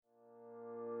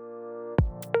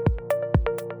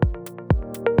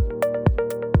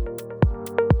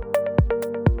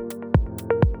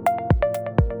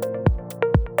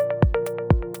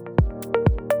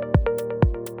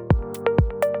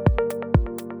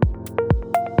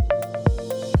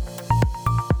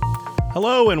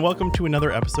Hello and welcome to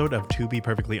another episode of To Be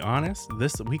Perfectly Honest.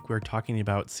 This week we're talking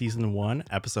about Season 1,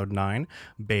 Episode 9,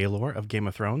 Baelor of Game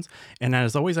of Thrones. And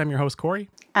as always, I'm your host, Corey.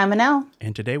 I'm Anel.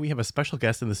 And today we have a special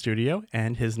guest in the studio,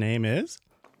 and his name is...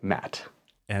 Matt.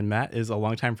 And Matt is a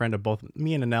longtime friend of both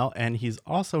me and Anel, and he's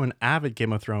also an avid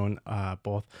Game of Thrones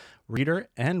both reader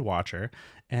and watcher.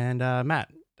 And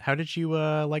Matt, how did you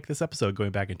like this episode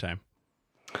going back in time?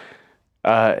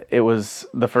 It was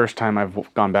the first time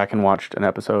I've gone back and watched an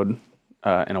episode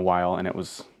in a while, and it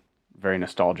was very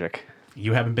nostalgic.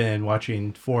 You haven't been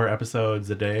watching 4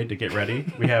 episodes a day to get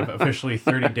ready? We have officially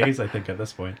 30 days, I think, at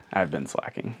this point. I've been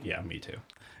slacking. Yeah, me too.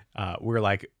 We're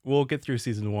like, we'll get through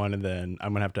Season 1, and then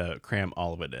I'm going to have to cram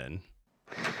all of it in.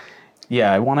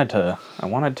 Yeah, I wanted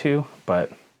to,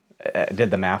 but I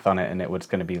did the math on it, and it was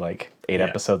going to be like 8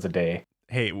 episodes a day.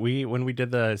 Hey, when we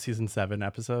did the Season 7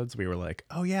 episodes, we were like,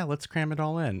 oh yeah, let's cram it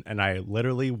all in. And I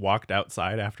literally walked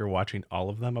outside after watching all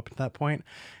of them up to that point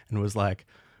and was like,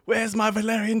 where's my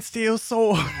Valyrian steel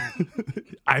sword?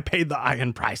 I paid the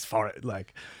iron price for it.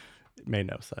 Like, it made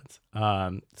no sense.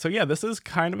 So yeah, this is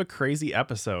kind of a crazy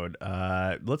episode.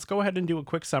 Let's go ahead and do a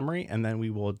quick summary, and then we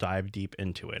will dive deep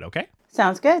into it, okay?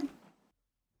 Sounds good.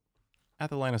 At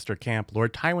the Lannister camp,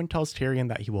 Lord Tywin tells Tyrion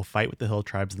that he will fight with the Hill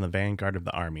tribes in the vanguard of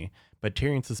the army, but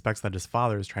Tyrion suspects that his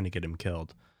father is trying to get him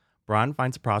killed. Bronn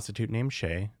finds a prostitute named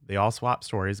Shae. They all swap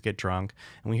stories, get drunk,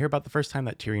 and we hear about the first time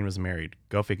that Tyrion was married.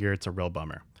 Go figure, it's a real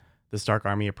bummer. The Stark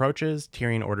army approaches.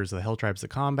 Tyrion orders the Hill tribes to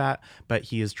combat, but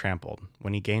he is trampled.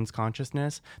 When he gains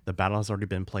consciousness, the battle has already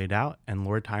been played out, and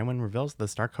Lord Tywin reveals the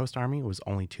Stark host army was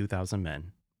only 2,000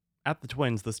 men. At the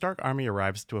Twins, the Stark army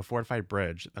arrives to a fortified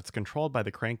bridge that's controlled by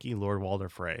the cranky Lord Walder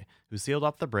Frey, who sealed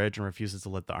off the bridge and refuses to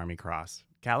let the army cross.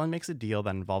 Catelyn makes a deal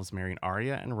that involves marrying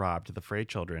Arya and Robb to the Frey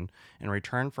children in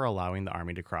return for allowing the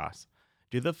army to cross.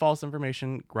 Due to the false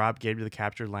information Robb gave to the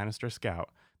captured Lannister scout,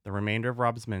 the remainder of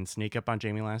Robb's men sneak up on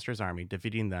Jaime Lannister's army,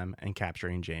 defeating them and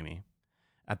capturing Jaime.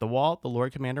 At the Wall, the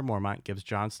Lord Commander Mormont gives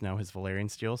Jon Snow his Valyrian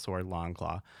steel sword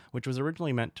Longclaw, which was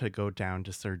originally meant to go down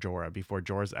to Ser Jorah before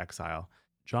Jorah's exile.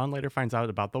 Jon later finds out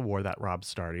about the war that Robb's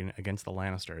starting against the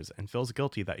Lannisters and feels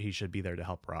guilty that he should be there to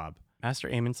help Robb. Master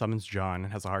Aemon summons Jon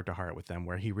and has a heart-to-heart with him,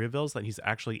 where he reveals that he's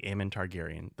actually Aemon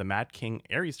Targaryen, the Mad King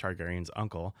Aerys Targaryen's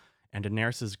uncle and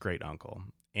Daenerys' great-uncle.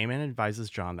 Aemon advises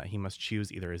Jon that he must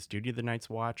choose either his duty of the Night's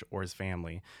Watch or his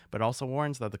family, but also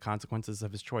warns that the consequences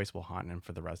of his choice will haunt him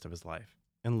for the rest of his life.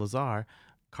 In Lizar,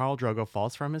 Khal Drogo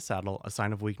falls from his saddle, a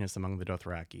sign of weakness among the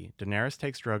Dothraki. Daenerys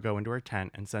takes Drogo into her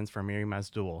tent and sends for Mirri Maz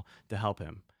Duur to help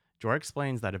him. Jorah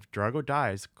explains that if Drogo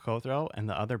dies, Khotro and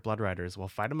the other Blood Riders will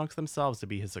fight amongst themselves to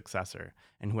be his successor,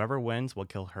 and whoever wins will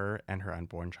kill her and her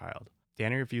unborn child.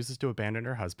 Dany refuses to abandon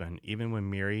her husband, even when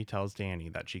Mirri tells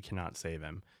Dany that she cannot save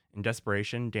him. In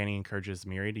desperation, Dany encourages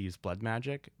Mirri to use blood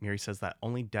magic. Mirri says that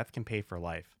only death can pay for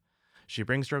life. She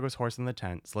brings Drogo's horse in the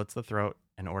tent, slits the throat,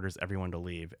 and orders everyone to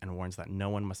leave, and warns that no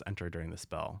one must enter during the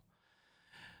spell.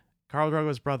 Khal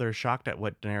Drogo's brother, shocked at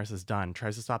what Daenerys has done,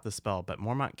 tries to stop the spell, but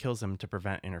Mormont kills him to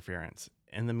prevent interference.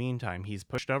 In the meantime, he's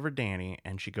pushed over Dany,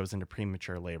 and she goes into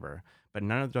premature labor, but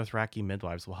none of the Dothraki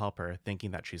midwives will help her,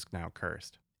 thinking that she's now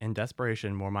cursed. In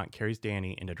desperation, Mormont carries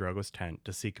Dany into Drogo's tent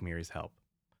to seek Mirri's help.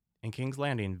 In King's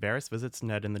Landing, Varys visits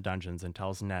Ned in the dungeons and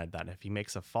tells Ned that if he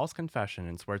makes a false confession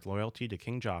and swears loyalty to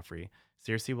King Joffrey,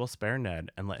 Cersei will spare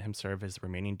Ned and let him serve his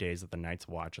remaining days at the Night's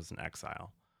Watch as an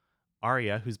exile.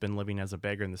 Arya, who's been living as a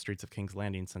beggar in the streets of King's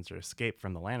Landing since her escape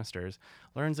from the Lannisters,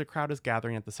 learns a crowd is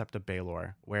gathering at the Sept of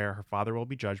Baelor, where her father will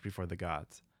be judged before the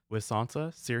gods. With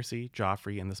Sansa, Cersei,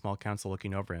 Joffrey, and the small council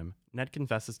looking over him, Ned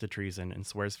confesses to treason and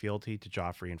swears fealty to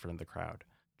Joffrey in front of the crowd.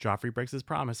 Joffrey breaks his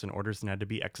promise and orders Ned to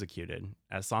be executed.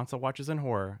 As Sansa watches in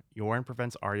horror, Yoren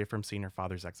prevents Arya from seeing her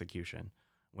father's execution.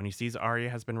 When he sees Arya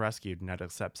has been rescued, Ned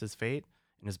accepts his fate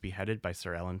and is beheaded by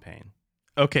Sir Ellen Payne.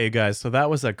 Okay, guys, so that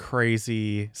was a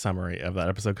crazy summary of that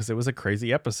episode because it was a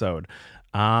crazy episode.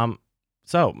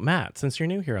 So, Matt, since you're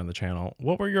new here on the channel,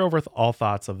 what were your overall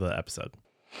thoughts of the episode?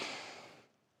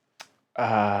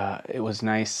 It was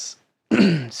nice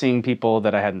seeing people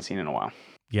that I hadn't seen in a while.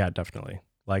 Yeah, definitely.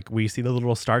 Like, we see the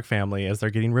little Stark family as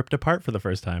they're getting ripped apart for the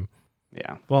first time.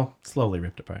 Yeah. Well, slowly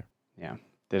ripped apart. Yeah.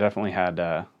 They definitely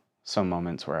had some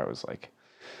moments where I was like,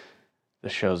 the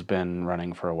show's been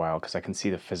running for a while, because I can see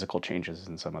the physical changes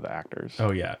in some of the actors.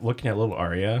 Oh, yeah. Looking at little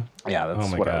Arya. Yeah, that's oh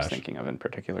my what gosh. I was thinking of in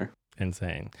particular.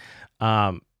 Insane.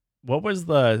 What was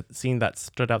the scene that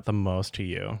stood out the most to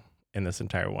you in this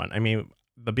entire one? I mean,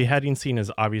 the beheading scene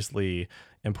is obviously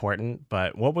important,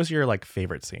 but what was your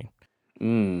favorite scene?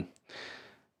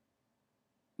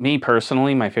 Me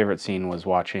personally, my favorite scene was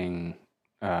watching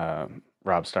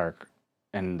Robb Stark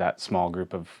and that small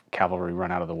group of cavalry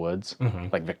run out of the woods,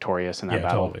 like victorious in that Yeah,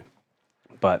 battle. totally.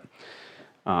 But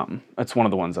it's one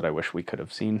of the ones that I wish we could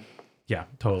have seen. Yeah,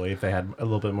 totally. If they had a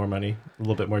little bit more money, a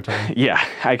little bit more time. Yeah,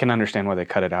 I can understand why they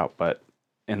cut it out, but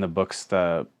in the books,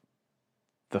 the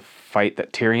fight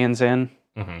that Tyrion's in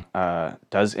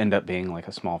does end up being like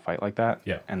a small fight like that.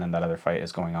 Yeah. And then that other fight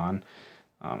is going on.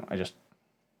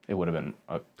 It would have been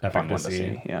a fun one to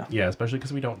see. Yeah. Yeah, especially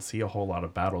because we don't see a whole lot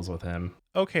of battles with him.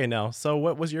 Okay, Nell, so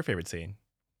what was your favorite scene?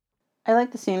 I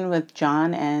like the scene with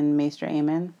Jon and Maester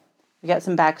Aemon. We got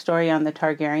some backstory on the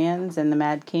Targaryens and the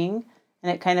Mad King,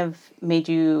 and it kind of made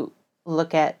you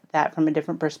look at that from a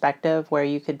different perspective, where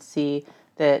you could see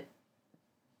that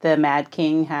the Mad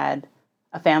King had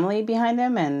a family behind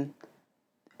him, and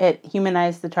it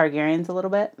humanized the Targaryens a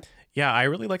little bit. Yeah, I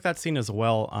really like that scene as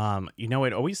well.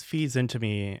 It always feeds into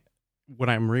me when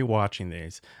I'm rewatching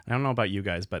these. I don't know about you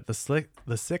guys, but the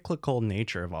cyclical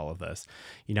nature of all of this.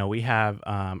 We have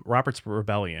Robert's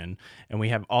Rebellion, and we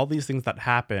have all these things that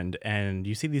happened, and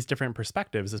you see these different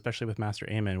perspectives, especially with Master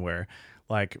Aemon, where,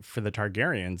 like, for the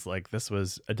Targaryens, like, this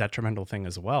was a detrimental thing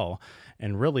as well.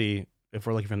 And really, if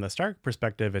we're looking from the Stark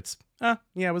perspective, it's,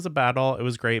 it was a battle. It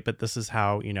was great, but this is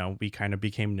how, we kind of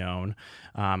became known.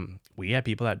 We had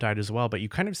people that died as well, but you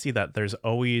kind of see that there's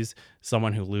always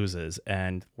someone who loses,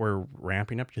 and we're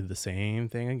ramping up to the same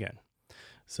thing again.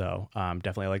 So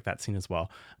definitely like that scene as well.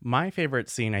 My favorite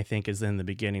scene, I think, is in the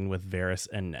beginning with Varys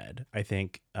and Ned. I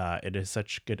think it is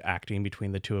such good acting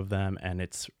between the two of them, and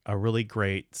it's a really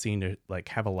great scene to, like,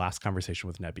 have a last conversation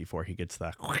with Ned before he gets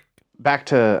the... Back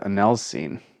to Nell's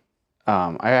scene.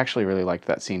 I actually really liked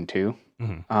that scene too.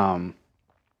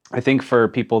 I think for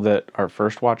people that are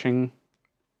first watching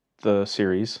the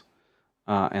series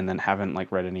and then haven't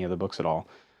like read any of the books at all,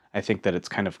 I think that it's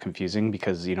kind of confusing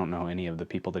because you don't know any of the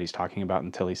people that he's talking about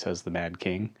until he says the Mad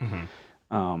King.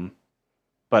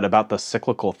 But about the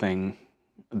cyclical thing,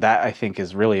 that I think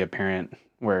is really apparent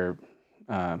where,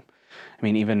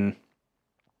 even,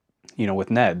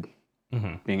 with Ned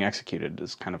being executed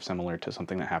is kind of similar to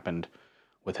something that happened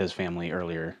with his family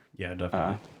earlier. Yeah,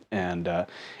 definitely. And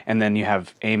then you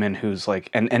have Aemon, who's like,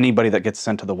 and anybody that gets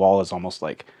sent to the wall is almost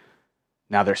like,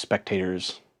 now they're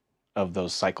spectators of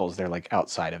those cycles. They're like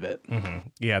outside of it.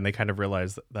 Yeah, and they kind of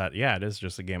realize that, it is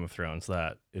just a Game of Thrones,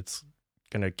 that it's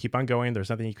going to keep on going. There's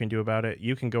nothing you can do about it.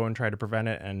 You can go and try to prevent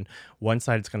it, and one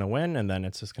side's going to win, and then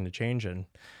it's just going to change, and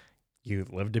you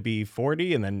live to be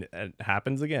 40, and then it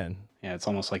happens again. Yeah, it's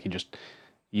almost like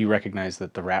you recognize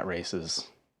that the rat race is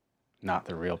not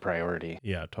the real priority.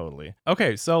 Yeah, totally.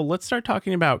 Okay, so let's start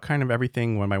talking about kind of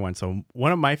everything one by one. So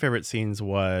one of my favorite scenes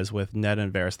was with Ned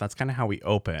and Varys. That's kind of how we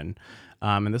open.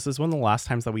 And this is one of the last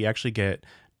times that we actually get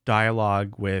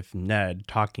dialogue with Ned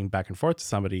talking back and forth to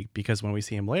somebody, because when we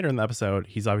see him later in the episode,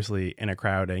 he's obviously in a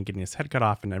crowd and getting his head cut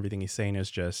off, and everything he's saying is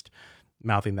just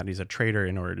mouthing that he's a traitor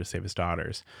in order to save his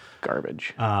daughters.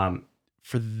 Garbage.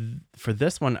 For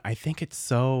this one, I think it's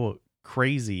so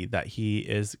crazy that he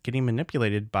is getting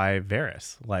manipulated by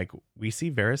Varys. Like, we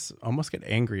see Varys almost get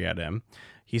angry at him.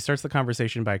 He starts the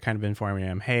conversation by kind of informing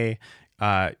him, hey,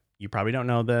 you probably don't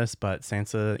know this, but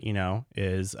Sansa,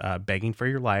 is begging for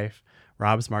your life.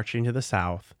 Rob's marching to the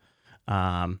south.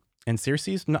 And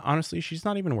Cersei's, honestly, she's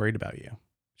not even worried about you.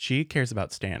 She cares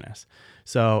about Stannis.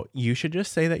 So you should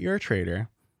just say that you're a traitor,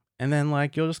 and then,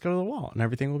 like, you'll just go to the wall and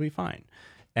everything will be fine.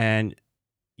 And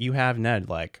you have Ned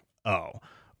like,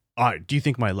 do you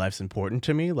think my life's important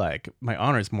to me? Like, my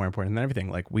honor is more important than everything.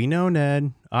 Like, we know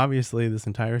Ned, obviously this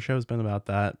entire show's been about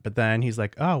that. But then he's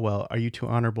like, oh, well, are you too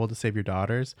honorable to save your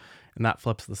daughters? And that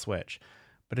flips the switch.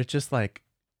 But it's just like,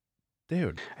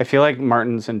 dude. I feel like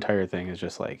Martin's entire thing is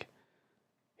just like,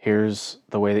 here's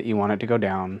the way that you want it to go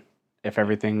down if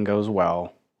everything goes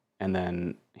well. And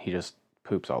then he just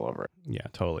poops all over it. Yeah,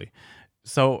 totally.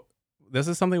 So this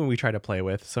is something we try to play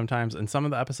with sometimes. In some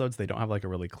of the episodes, they don't have like a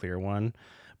really clear one.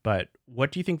 But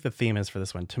what do you think the theme is for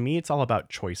this one? To me, it's all about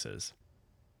choices.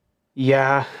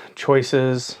 Yeah,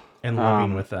 choices. And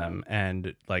living with them.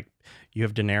 And like, you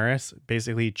have Daenerys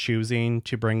basically choosing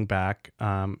to bring back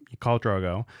Khal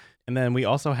Drogo. And then we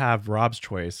also have Rob's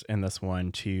choice in this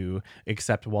one to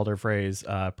accept Walder Frey's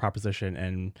proposition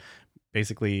and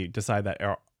basically decide that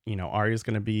Arya's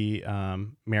going to be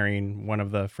marrying one of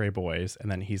the Frey boys,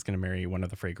 and then he's going to marry one of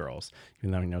the Frey girls,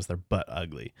 even though he knows they're butt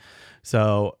ugly.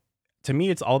 So to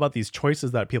me, it's all about these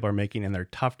choices that people are making, and they're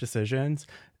tough decisions,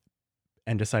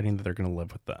 and deciding that they're going to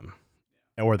live with them,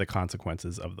 or the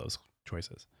consequences of those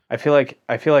choices. I feel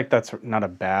like that's not a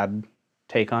bad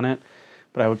take on it,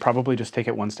 but I would probably just take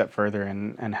it one step further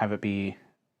and have it be,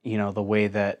 the way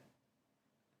that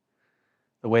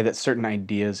the way that certain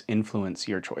ideas influence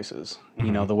your choices. Mm-hmm.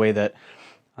 You know, the way that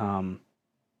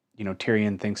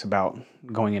Tyrion thinks about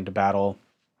going into battle,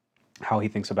 how he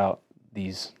thinks about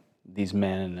these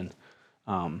men,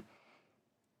 and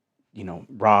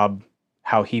Robb,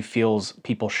 how he feels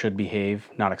people should behave,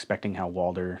 not expecting how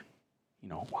Walder,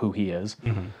 who he is.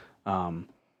 Mm-hmm.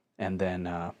 And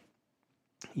then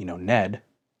Ned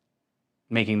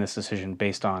making this decision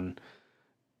based on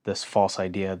this false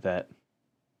idea that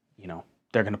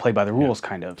they're going to play by the rules,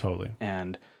 kind of. Totally.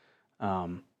 And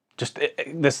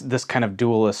this kind of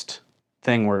dualist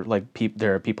thing where like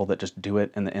there are people that just do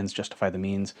it and the ends justify the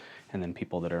means, and then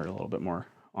people that are a little bit more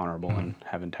honorable and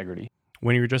have integrity.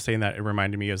 When you were just saying that, it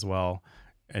reminded me as well,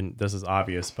 and this is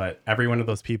obvious, but every one of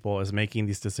those people is making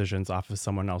these decisions off of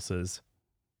someone else's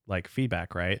like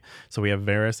feedback, right? So we have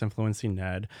Varys influencing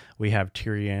Ned, we have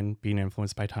Tyrion being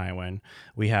influenced by Tywin,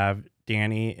 we have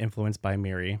Dany influenced by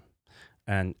Miri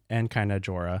and kind of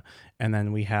Jorah, and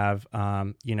then we have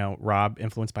Robb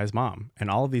influenced by his mom, and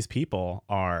all of these people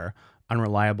are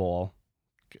unreliable,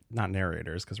 not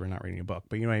narrators because we're not reading a book,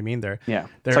 but you know what I mean. They're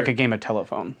it's like a game of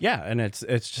telephone. Yeah, and it's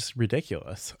just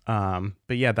ridiculous.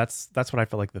 But yeah, that's what I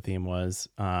felt like the theme was.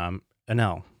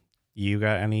 Anel, you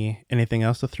got anything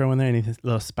else to throw in there? Any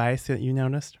little spice that you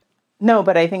noticed? No,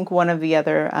 but I think one of the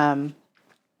other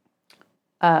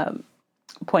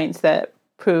points that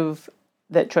prove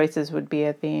that choices would be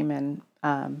a theme, and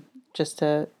just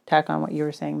to tack on what you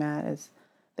were saying, Matt, is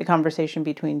the conversation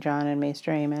between Jon and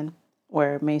Maester Aemon,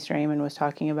 where Maester Aemon was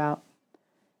talking about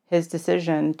his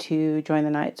decision to join the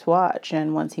Night's Watch,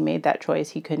 and once he made that choice,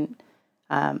 he couldn't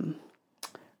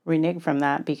renege from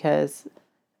that because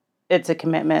it's a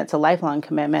commitment, it's a lifelong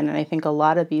commitment, and I think a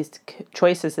lot of these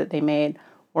choices that they made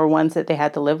were ones that they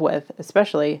had to live with,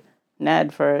 especially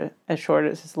Ned for as short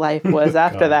as his life was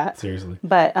after that. Seriously.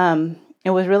 But it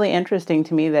was really interesting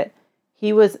to me that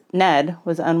Ned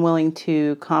was unwilling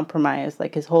to compromise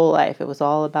like his whole life. It was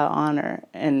all about honor.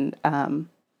 And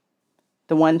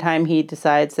the one time he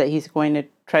decides that he's going to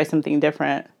try something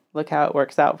different, look how it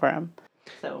works out for him.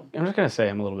 So I'm just going to say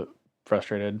I'm a little bit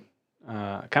frustrated.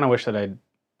 I kind of wish that I'd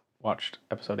watched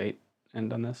episode 8 and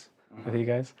done this with you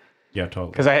guys. Yeah,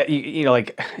 totally. Because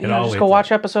just go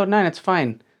watch episode 9. It's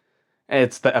fine.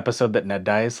 It's the episode that Ned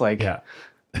dies. Like, yeah.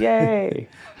 Yay.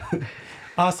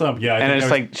 Awesome. Yeah. And it's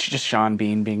like just Sean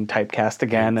Bean being typecast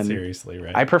again. And seriously,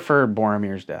 right? I prefer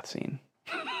Boromir's death scene.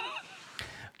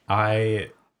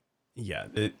 It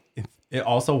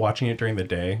also watching it during the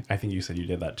day, I think you said you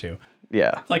did that too.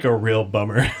 Yeah. It's like a real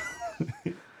bummer.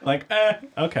 Like,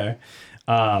 okay.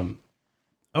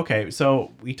 Okay,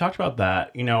 so we talked about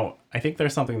that. I think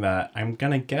there's something that I'm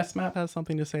going to guess Matt has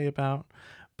something to say about.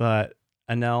 But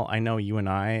Anel, I know you and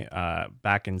I,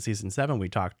 back in season 7, we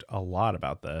talked a lot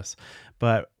about this.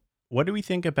 But what do we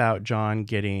think about Jon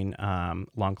getting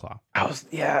Longclaw?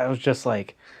 It was just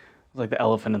like the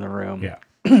elephant in the room. Yeah.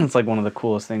 It's like one of the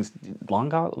coolest things.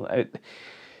 Longclaw?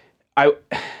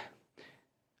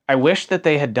 I wish that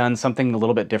they had done something a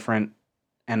little bit different,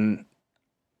 and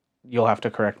you'll have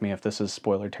to correct me if this is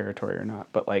spoiler territory or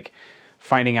not, but like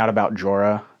finding out about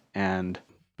Jorah and...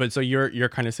 But so you're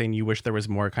kind of saying you wish there was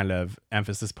more kind of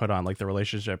emphasis put on like the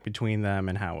relationship between them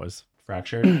and how it was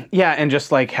fractured? Yeah, and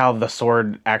just like how the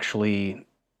sword actually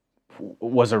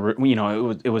was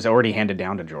it was already handed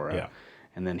down to Jorah. Yeah.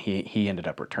 And then he ended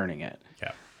up returning it.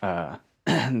 Yeah.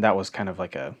 That was kind of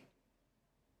like a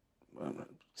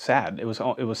sad. It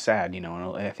was sad, and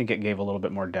I think it gave a little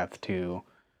bit more depth to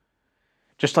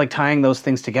just like tying those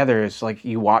things together. Is like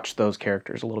you watch those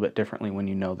characters a little bit differently when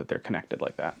you know that they're connected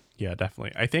like that. Yeah,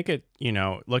 definitely. I think it,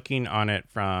 looking on it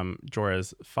from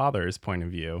Jorah's father's point of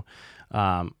view,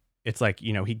 it's like,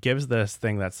 he gives this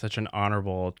thing that's such an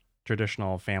honorable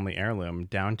traditional family heirloom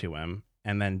down to him,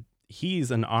 and then he's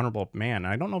an honorable man.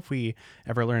 I don't know if we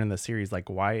ever learn in the series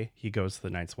like why he goes to the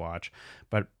Night's Watch,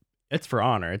 but it's for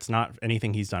honor. It's not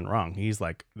anything he's done wrong. He's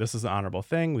like, this is an honorable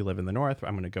thing. We live in the North.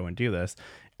 I'm going to go and do this.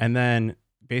 And then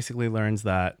basically learns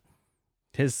that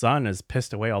his son has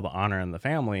pissed away all the honor in the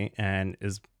family and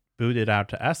is booted out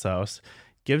to Essos,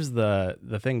 gives the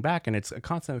thing back, and it's a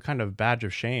constant kind of badge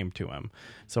of shame to him.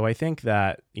 So I think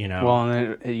that, Well,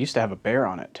 and it used to have a bear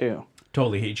on it too.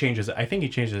 Totally. He changes it. I think he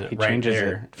changes it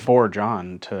it for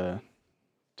Jon to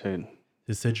the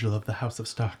sigil of the House of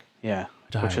Stark. Yeah,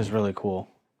 which is really cool.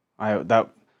 That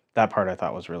part I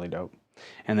thought was really dope.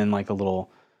 And then like the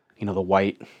little, the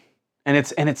white, and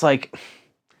it's like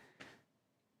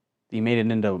you made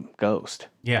it into Ghost.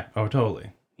 Yeah. Oh, totally.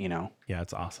 Yeah,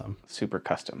 it's awesome. Super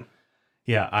custom.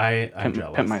 Yeah, I'm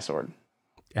jealous. Pimp my sword.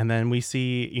 And then we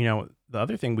see, the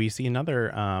other thing, we see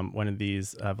another one of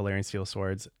these Valyrian steel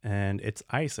swords, and it's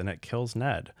ice, and it kills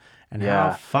Ned. And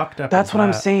how fucked up That's is what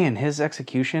I'm that? saying. His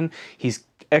execution, he's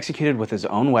executed with his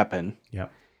own weapon.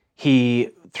 Yep. He,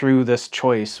 through this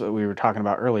choice that we were talking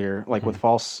about earlier, like with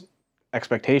false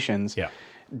expectations,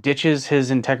 ditches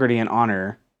his integrity and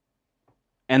honor,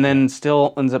 and then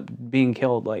still ends up being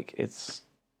killed. Like, it's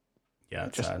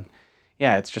just sad.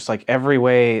 Yeah, it's just like every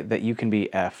way that you can be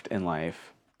effed in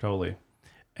life. Totally.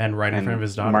 And right in front of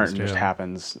his daughters,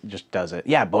 Martin too. just does it.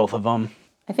 Yeah, both of them.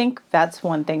 I think that's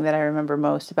one thing that I remember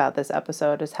most about this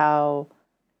episode is how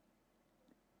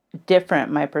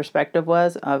different my perspective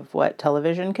was of what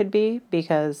television could be,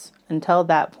 because until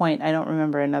that point, I don't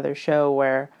remember another show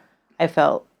where I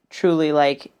felt truly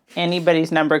like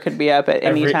anybody's number could be up at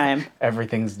any time.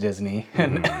 Everything's Disney.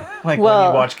 And like when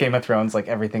you watch Game of Thrones, like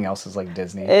everything else is like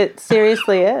Disney. It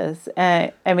seriously is.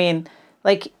 I mean,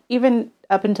 like even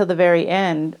up until the very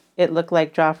end, it looked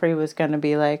like Joffrey was going to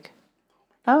be like,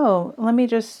 oh,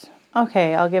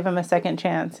 okay, I'll give him a second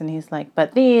chance. And he's like,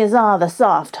 but these are the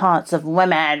soft hearts of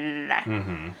women.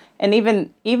 Mm-hmm. And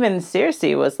even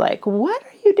Cersei was like, what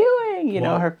are you doing? You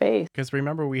know, her face. Because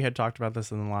remember, we had talked about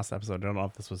this in the last episode. I don't know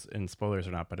if this was in spoilers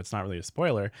or not, but it's not really a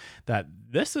spoiler, that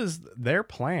this is their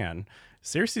plan.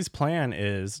 Cersei's plan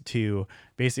is to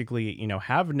basically,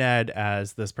 have Ned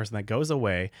as this person that goes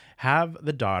away, have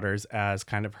the daughters as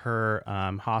kind of her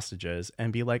hostages,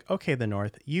 and be like, okay, the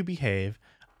North, you behave.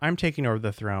 I'm taking over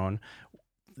the throne.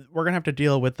 We're going to have to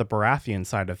deal with the Baratheon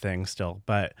side of things still,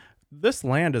 but this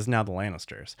land is now the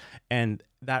Lannisters. And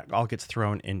that all gets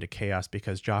thrown into chaos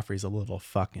because Joffrey's a little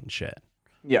fucking shit.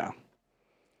 Yeah.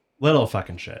 Little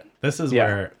fucking shit. This is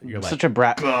where you're like... Such a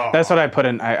brat. God. That's what I put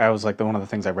in. I was like, one of the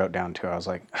things I wrote down too. I was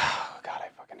like, oh, God, I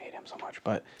fucking hate him so much.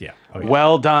 But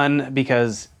well done,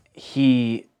 because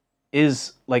he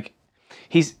is like,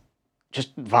 he's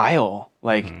just vile.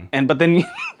 Like, but then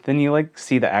you like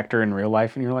see the actor in real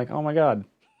life and you're like, oh my God.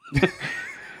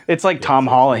 It's like Tom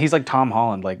Holland. He's like Tom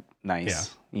Holland, like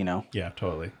nice, Yeah,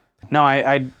 totally. No,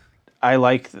 I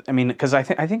mean, because I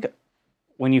think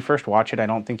when you first watch it, I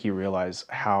don't think you realize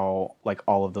how like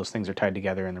all of those things are tied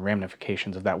together and the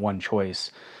ramifications of that one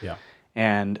choice. Yeah.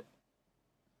 And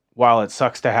while it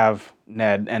sucks to have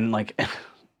Ned and like,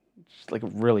 just like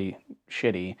really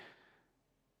shitty,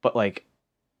 but like,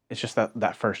 it's just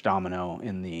that first domino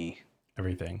in the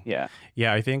everything. Yeah.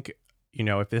 Yeah. I think,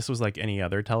 if this was like any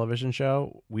other television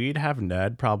show, we'd have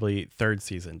Ned probably third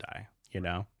season die,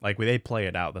 like they play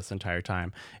it out this entire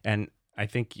time. And I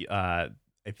think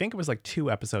it was like 2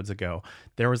 episodes ago,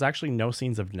 there was actually no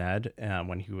scenes of Ned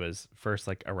when he was first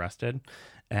like arrested.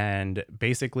 And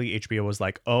basically HBO was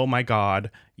like, oh my God,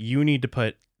 you need to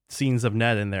put scenes of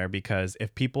Ned in there, because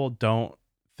if people don't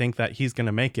think that he's going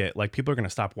to make it, like people are going to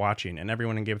stop watching. And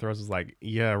everyone in Game of Thrones was like,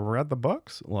 yeah, read the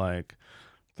books. Like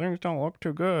things don't look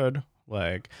too good.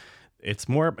 Like it's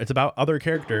about other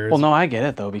characters. Well, no, I get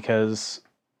it though, because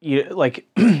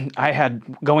I had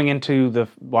going into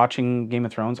watching Game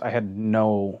of Thrones, I had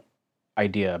no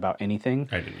idea about anything.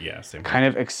 I didn't, yeah, same kind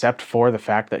of, except for the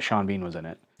fact that Sean Bean was in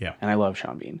it. Yeah. And I love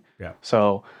Sean Bean. Yeah.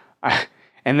 So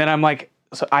and then I'm like,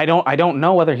 so I don't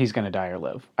know whether he's going to die or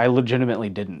live. I legitimately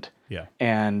didn't. Yeah.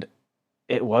 And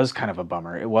it was kind of a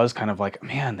bummer. It was kind of like,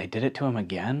 man, they did it to him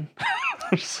again.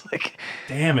 Just like,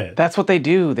 damn it. That's what they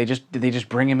do. They just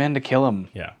bring him in to kill him.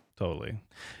 Yeah, totally.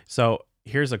 So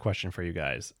here's a question for you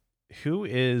guys. Who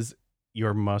is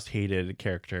your most hated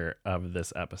character of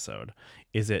this episode?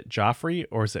 Is it Joffrey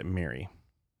or is it Miri?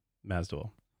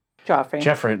 Mazdul. Joffrey.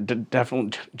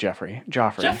 Definitely Joffrey.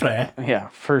 Joffrey? Yeah,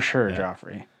 for sure, yeah.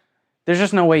 Joffrey. There's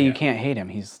just no way you can't hate him.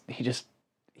 He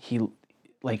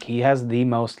has the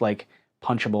most like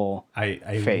punchable I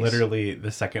face. Literally, the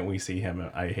second we see him,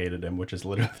 I hated him, which is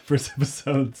literally the first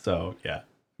episode. So yeah,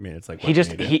 I mean, it's like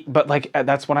but like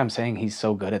that's what I'm saying. He's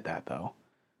so good at that though.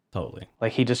 Totally.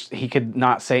 Like he could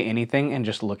not say anything and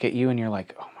just look at you, and you're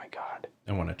like, oh my God.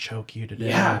 I want to choke you to death.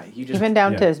 Yeah, you just even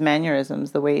down to his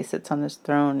mannerisms, the way he sits on his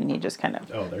throne and he just kind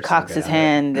of cocks his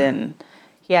hand and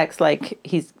he acts like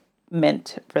he's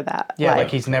meant for that. Yeah, like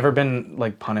he's never been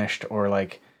like punished or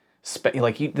like.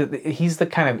 He's the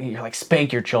kind of, you're like,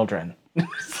 spank your children.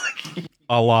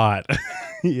 A lot.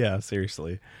 Yeah,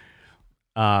 seriously.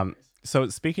 So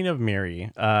speaking of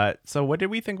Miri, so what did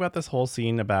we think about this whole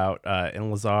scene about in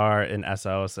Lazar, in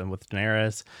Essos, and with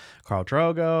Daenerys, Khal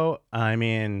Drogo? I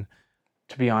mean,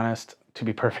 to be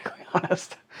perfectly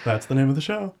honest, that's the name of the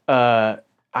show. All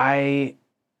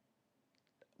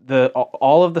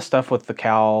of the stuff with the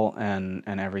Khal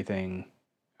and everything,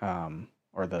 or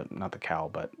not the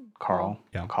Khal, but Carl.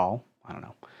 Yeah. Khal. I don't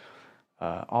know.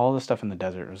 all the stuff in the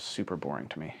desert was super boring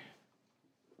to me.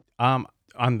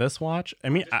 On this watch, I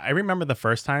mean, I remember the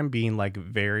first time being like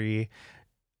very,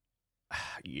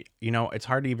 it's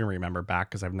hard to even remember back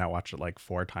because I've now watched it like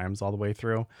 4 times all the way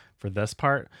through for this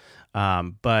part.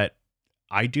 But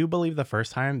I do believe the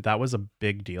first time that was a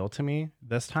big deal to me.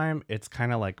 This time it's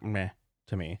kind of like meh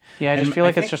to me. Yeah, I just feel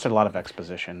like it's just a lot of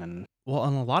exposition and a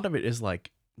lot of it is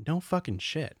like no fucking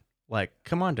shit. Like,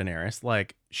 come on, Daenerys.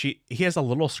 Like he has a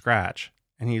little scratch.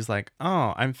 And he's like,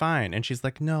 oh, I'm fine. And she's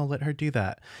like, no, let her do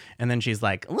that. And then she's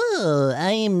like, oh,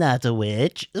 I am not a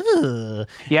witch. Ugh.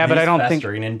 Yeah, but I don't think...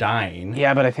 festering and dying.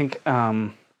 Yeah, but I think,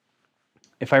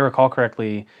 if I recall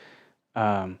correctly,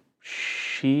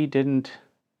 she didn't...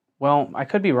 Well, I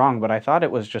could be wrong, but I thought it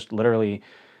was just literally,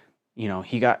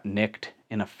 he got nicked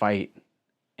in a fight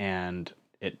and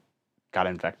it got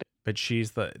infected. But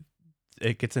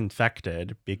it gets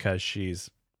infected because she's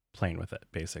playing with it,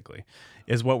 basically,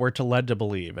 is what we're led to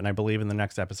believe. And I believe in the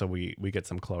next episode we get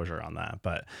some closure on that.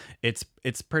 But it's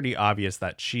pretty obvious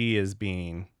that she is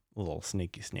being a little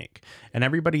sneaky snake. And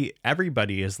everybody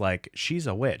is like, she's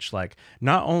a witch. Like,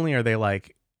 not only are they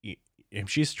like, if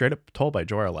she's straight up told by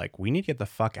Jorah, like, we need to get the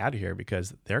fuck out of here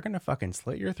because they're gonna fucking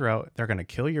slit your throat, they're gonna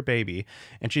kill your baby.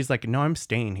 And she's like, no, I'm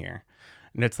staying here.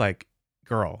 And it's like,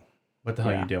 girl, what the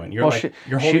hell are you doing? You're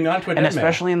you're holding on to it. And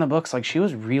especially in the books, like, she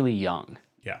was really young.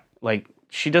 Yeah. Like,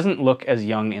 she doesn't look as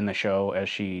young in the show as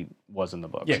she was in the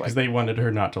books. Yeah, because they wanted her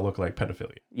not to look like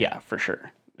pedophilia. Yeah, for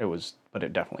sure. But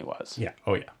it definitely was. Yeah.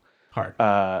 Oh, yeah. Hard.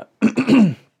 But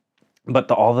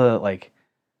all the, like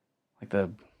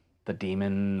the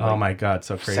demon... Oh, my God,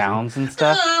 so crazy. Sounds and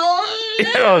stuff.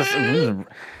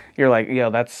 You're like,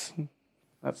 yo, that's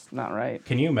not right.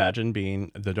 Can you imagine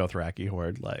being the Dothraki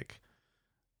horde? Like,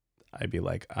 I'd be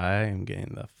like, I am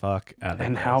getting the fuck out of this.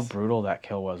 And how brutal that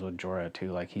kill was with Jorah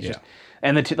too. Like he's just,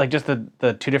 and the two, like just the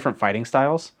 2 different fighting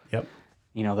styles. Yep.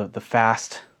 The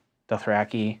fast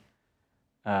Dothraki,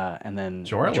 and then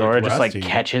Jorah just like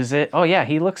catches it. Oh yeah,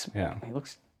 he looks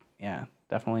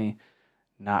definitely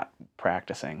not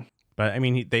practicing. But I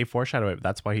mean, they foreshadow it.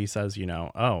 That's why he says,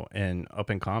 oh, in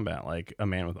open combat, like a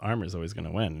man with armor is always going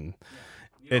to win.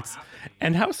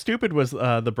 And how stupid was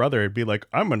the brother? It'd be like,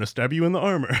 I'm going to stab you in the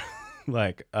armor.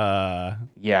 Like, yeah,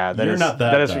 you're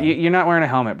not wearing a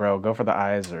helmet, bro. Go for the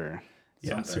eyes or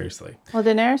something. Seriously. Well,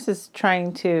 Daenerys is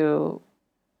trying to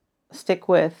stick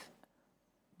with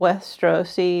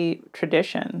Westerosi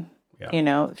tradition.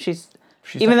 Yeah. She's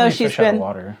even though she's been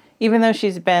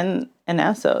in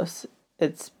Essos,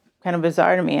 it's kind of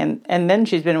bizarre to me. And then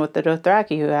she's been with the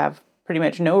Dothraki, who have pretty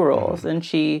much no rules, and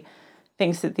she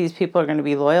thinks that these people are going to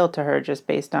be loyal to her just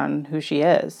based on who she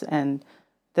is. And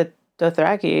the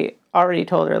Dothraki already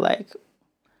told her, like,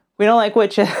 we don't like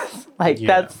witches.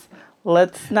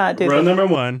 Let's not do Rule number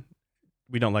 1,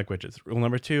 we don't like witches. Rule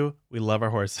number 2, we love our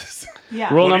horses.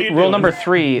 Yeah. Rule number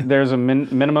 3, there's a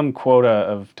minimum quota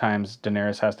of times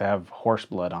Daenerys has to have horse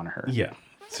blood on her. Yeah.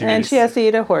 Seriously. And she has to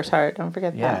eat a horse heart. Don't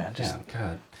forget that.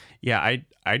 God. Yeah,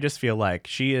 I just feel like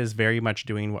she is very much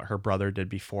doing what her brother did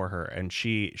before her, and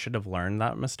she should have learned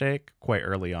that mistake quite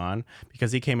early on,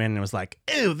 because he came in and was like,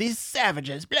 "Ew, these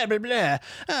savages, blah, blah, blah.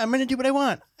 I'm going to do what I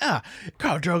want. Khal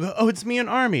Drogo, it's me and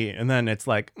Army." And then it's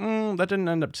like, that didn't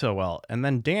end up so well. And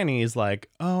then Dany is like,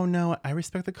 oh, no, I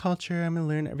respect the culture. I'm going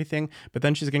to learn everything. But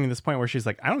then she's getting to this point where she's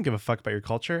like, I don't give a fuck about your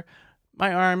culture.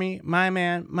 My army, my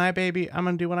man, my baby, I'm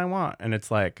going to do what I want. And it's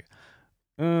like...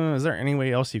 is there any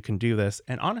way else you can do this?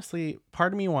 And honestly,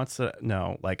 part of me wants to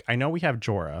know, like, I know we have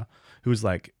Jorah, who's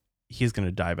like, he's going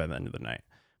to die by the end of the night.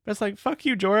 But it's like, fuck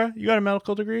you, Jorah. You got a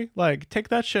medical degree? Like, take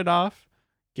that shit off.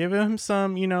 Give him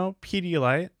some,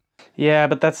 Pedialyte. Yeah,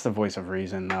 but that's the voice of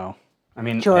reason, though. I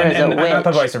mean, Jorah's and a witch. not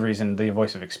the voice of reason, the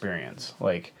voice of experience.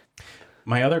 Like,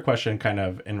 my other question kind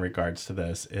of in regards to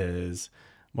this is,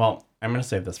 well, I'm going to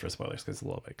save this for spoilers because it's a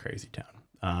little bit crazy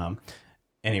town.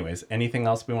 Anyways, anything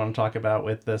else we want to talk about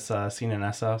with this scene in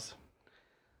Essos?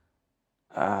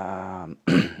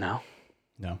 No.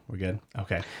 No, we're good?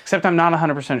 Okay. Except I'm not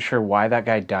 100% sure why that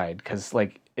guy died, because,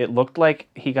 like, it looked like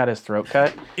he got his throat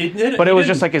cut. It did. But it was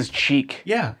just, like, his cheek.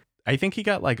 Yeah. I think he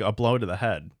got, like, a blow to the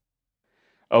head.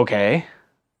 Okay.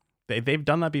 They've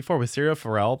done that before with Syrio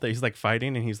Forel. That he's, like,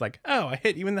 fighting, and he's like, oh, I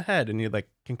hit you in the head, and he, like,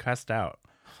 concussed out.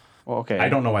 Well, okay. I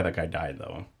don't know why that guy died,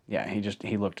 though. Yeah,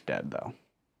 he looked dead, though.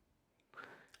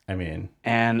 I mean,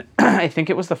 and I think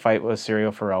it was the fight with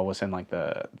Syrio Forel was in like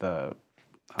the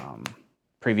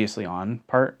previously on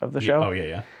part of the show. Oh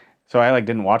yeah. So I like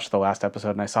didn't watch the last episode,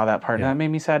 and I saw that part, and that made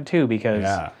me sad too, because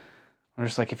I'm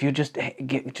just like, if you just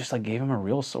gave him a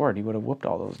real sword, he would have whooped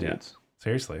all those dudes.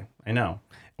 Seriously, I know.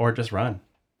 Or just run.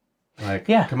 Like,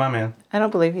 yeah, come on, man. I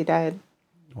don't believe he died.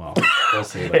 Well, We'll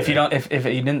see. If you don't, if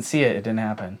you didn't see it, it didn't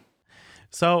happen.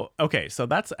 So okay, so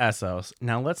that's Essos.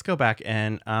 Now let's go back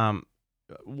and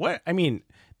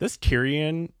this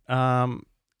Tyrion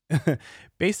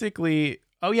basically.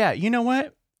 Oh yeah, you know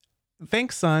what?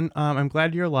 Thanks, son. I'm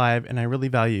glad you're alive, and I really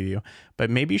value you. But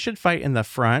maybe you should fight in the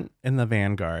front, in the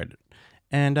vanguard,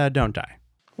 and don't die.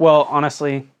 Well,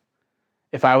 honestly,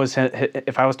 if I was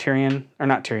Tyrion, or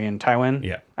not Tyrion, Tywin,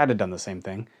 Yeah, I'd have done the same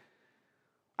thing.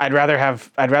 I'd rather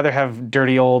have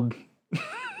dirty old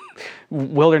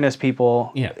wilderness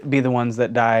people be the ones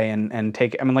that die and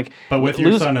take. I mean, like, but with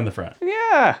your son in the front.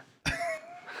 Yeah.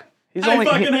 I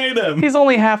fucking hate him. He's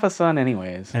only half a son,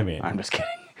 anyways. I mean, I'm just kidding.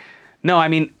 No, I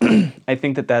mean, I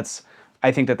think that's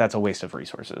a waste of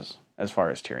resources as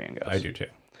far as Tyrion goes. I do too.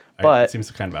 But it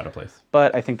seems kind of out of place.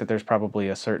 But I think that there's probably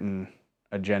a certain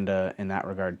agenda in that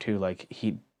regard too. Like,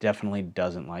 he definitely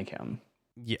doesn't like him.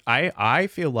 Yeah, I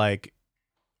feel like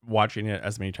watching it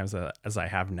as many times as I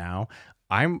have now,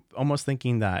 I'm almost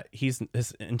thinking that his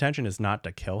intention is not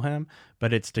to kill him,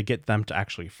 but it's to get them to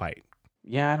actually fight.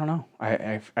 Yeah, I don't know.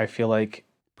 I feel like,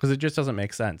 because it just doesn't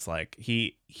make sense. Like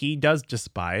he does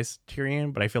despise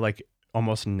Tyrion, but I feel like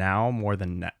almost now more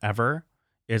than ever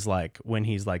is like when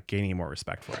he's like gaining more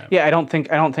respect for him. Yeah, I don't think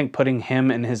putting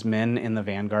him and his men in the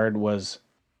vanguard was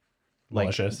like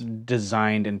malicious,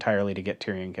 designed entirely to get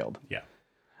Tyrion killed. Yeah.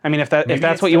 I mean, if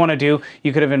that's what you want to do,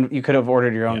 you could have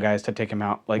ordered your own guys to take him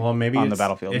out, like, maybe on the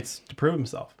battlefield. It's to prove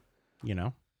himself. You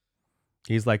know,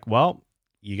 he's like, well,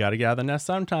 you got to get out of the nest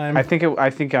sometime. I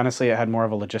think honestly it had more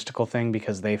of a logistical thing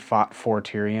because they fought for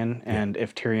Tyrion, and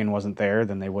if Tyrion wasn't there,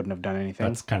 then they wouldn't have done anything.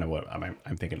 That's kind of what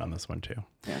I'm thinking on this one too.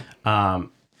 Yeah.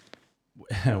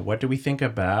 What do we think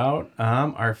about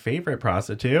our favorite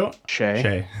prostitute,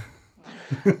 Shay?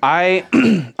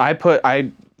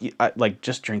 I like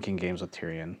just drinking games with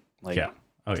Tyrion. Like, yeah.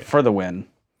 Oh yeah, for the win.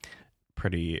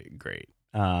 Pretty great.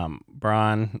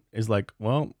 Bronn is like,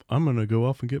 well, I'm gonna go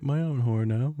off and get my own whore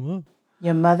now. Whoa.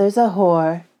 Your mother's a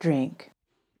whore. Drink.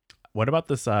 What about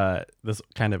this this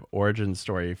kind of origin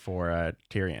story for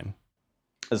Tyrion?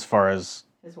 As far as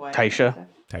his wife, Tysha,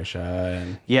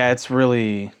 and it's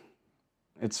really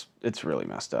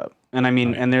messed up. And I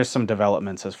mean, and there's some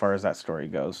developments as far as that story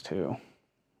goes too.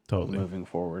 Totally. Moving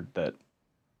forward that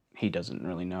he doesn't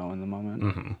really know in the moment.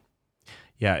 Mm-hmm.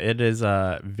 Yeah, it is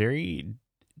very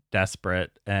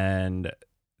desperate and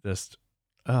just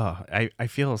I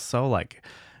feel so like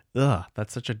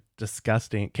that's such a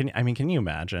disgusting. Can you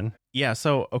imagine? Yeah,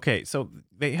 so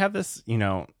they have this,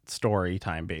 story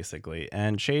time basically,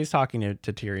 and Shay's talking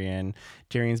to Tyrion.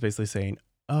 Tyrion's basically saying,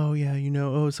 "Oh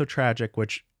yeah, so tragic,"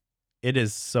 which it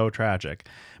is so tragic.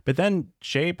 But then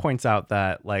Shay points out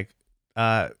that like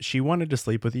she wanted to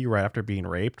sleep with you right after being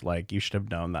raped. Like, you should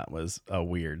have known that was a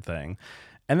weird thing.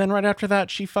 And then right after that,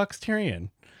 she fucks Tyrion.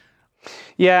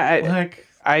 Yeah,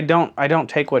 I don't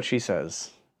take what she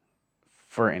says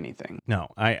for anything. No,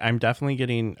 I'm definitely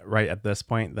getting right at this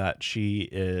point that she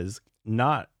is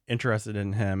not interested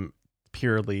in him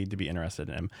purely to be interested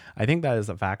in him. I think that is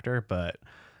a factor, but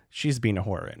she's being a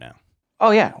whore right now.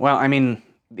 Oh yeah, well, I mean,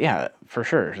 yeah, for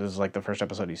sure. This is like the first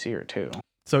episode you see her too.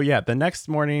 So yeah, the next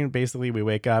morning, basically, we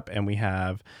wake up and we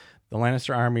have the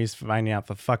Lannister armies finding out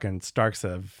the fucking Starks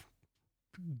have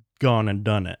gone and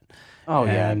done it. Oh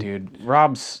yeah, dude.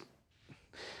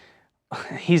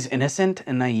 He's innocent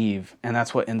and naive, and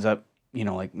that's what ends up,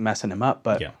 like messing him up.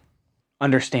 But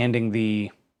understanding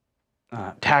the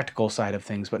tactical side of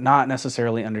things, but not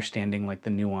necessarily understanding like the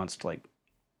nuanced, like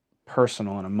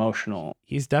personal and emotional.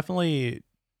 He's definitely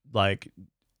like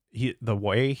the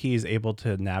way he's able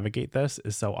to navigate this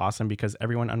is so awesome because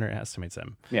everyone underestimates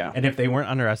him. Yeah. And if they weren't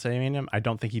underestimating him, I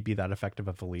don't think he'd be that effective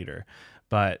of a leader.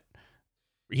 But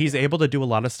he's able to do a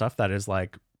lot of stuff that is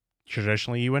like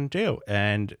traditionally you wouldn't do.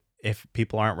 And if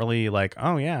people aren't really like,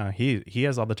 oh yeah, he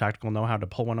has all the tactical know-how to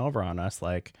pull one over on us,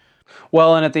 like.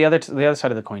 Well, and at the other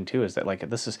side of the coin too is that like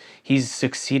he's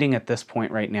succeeding at this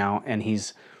point right now, and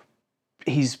he's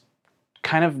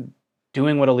kind of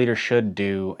doing what a leader should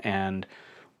do, and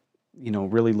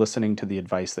really listening to the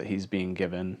advice that he's being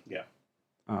given. Yeah.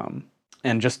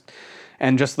 And just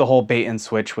the whole bait and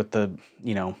switch with the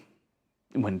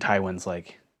when Tywin's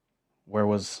like, where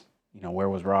was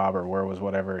Robb, or where was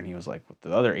whatever, and he was like, with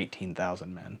the other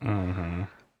 18,000 men.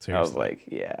 Mm-hmm. I was like,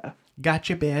 yeah,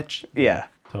 gotcha, bitch. Yeah.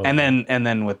 Totally. And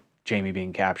then with Jaime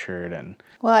being captured, and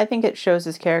well, I think it shows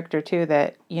his character too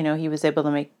that he was able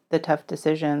to make the tough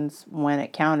decisions when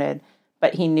it counted,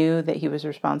 but he knew that he was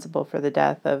responsible for the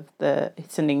death of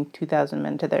sending 2,000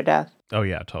 men to their death. Oh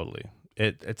yeah, totally.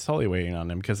 It's totally weighing on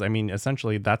him because I mean,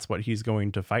 essentially, that's what he's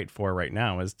going to fight for right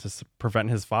now is to prevent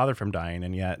his father from dying,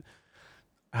 and yet,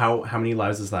 how many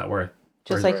lives is that worth?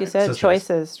 just like you said,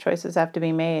 sisters. choices have to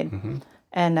be made. Mm-hmm.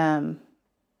 And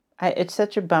it's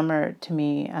such a bummer to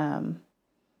me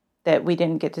that we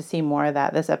didn't get to see more of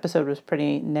that. This episode was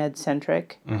pretty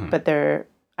Ned-centric, but I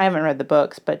haven't read the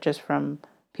books, but just from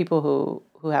people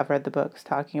who have read the books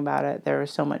talking about it, there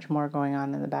was so much more going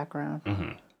on in the background.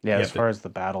 Yeah, as far as the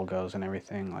battle goes and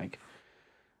everything, like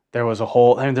there's a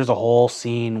whole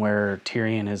scene where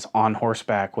Tyrion is on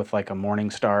horseback with like a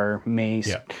Morningstar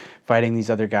mace fighting these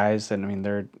other guys, and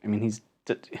he's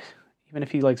even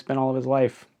if he like spent all of his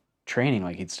life training,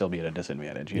 like he'd still be at a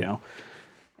disadvantage, you know.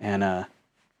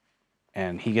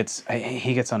 And he gets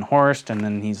unhorsed, and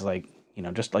then he's like, you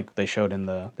know, just like they showed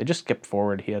they just skipped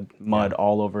forward. He had mud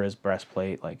all over his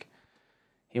breastplate, like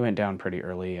he went down pretty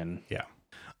early, and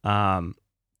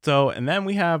So, and then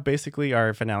we have basically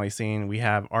our finale scene. We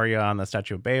have Arya on the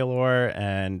statue of Baelor,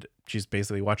 and she's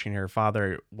basically watching her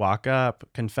father walk up,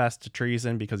 confess to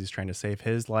treason because he's trying to save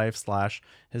his life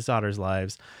 / his daughter's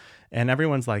lives. And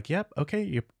everyone's like, yep, okay,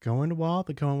 you're going to wall,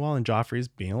 the going wall. And Joffrey's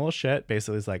being a little shit.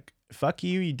 Basically, is like, fuck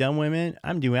you, you dumb women.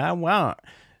 I'm doing what I want.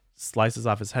 Slices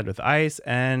off his head with ice,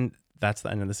 and that's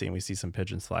the end of the scene. We see some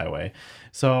pigeons fly away.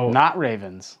 So not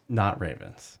ravens,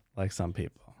 like some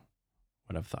people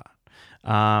would have thought.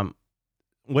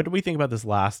 What do we think about this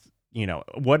last? You know,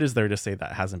 what is there to say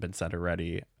that hasn't been said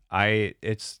already?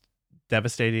 It's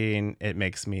devastating. It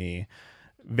makes me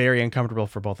very uncomfortable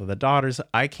for both of the daughters.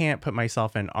 I can't put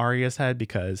myself in Arya's head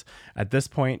because at this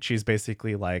point she's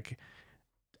basically like,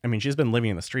 I mean, she's been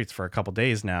living in the streets for a couple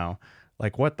days now.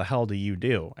 Like, what the hell do you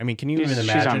do? I mean, can you even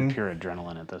imagine? She's on pure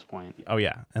adrenaline at this point. Oh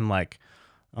yeah, and like,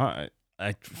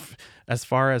 as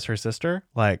far as her sister,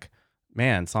 like,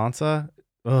 man, Sansa.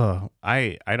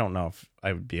 I don't know if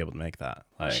I would be able to make that.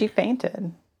 Like, she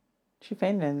fainted. She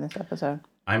fainted in this episode.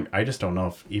 I just don't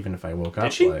know if I woke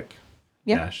up, she? like,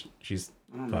 she's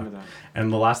fucked. That.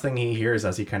 And the last thing he hears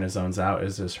as he kind of zones out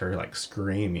is just her like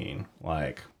screaming,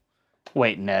 like.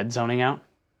 Wait, Ned zoning out?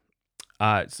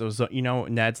 So you know,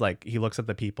 Ned's like, he looks at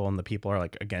the people and the people are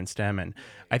like against him, and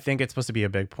I think it's supposed to be a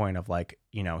big point of like,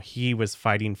 you know, he was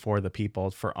fighting for the people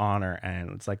for honor,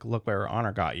 and it's like, look where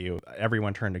honor got you.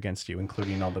 Everyone turned against you,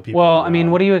 including all the people. Well, I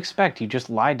mean, what do you expect? You just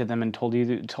lied to them and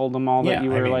told them all that you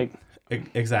were like.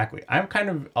 Exactly. I'm kind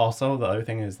of also, the other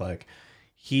thing is like,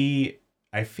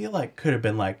 I feel like could have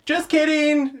been like, just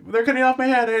kidding, they're cutting off my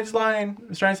head, I was lying, I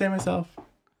was trying to save myself.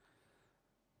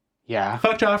 Yeah.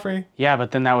 Fuck Joffrey. Yeah,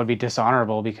 but then that would be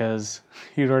dishonorable because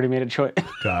you'd already made a choice.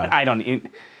 God.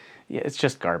 It's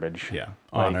just garbage. Yeah.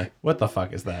 Honor. Like, what the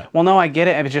fuck is that? Well, no, I get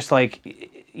it. It's just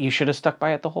like, you should have stuck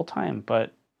by it the whole time.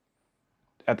 But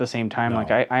at the same time,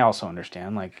 like, I also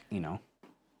understand, like, you know.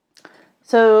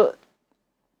 So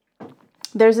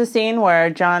there's a scene where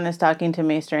Jon is talking to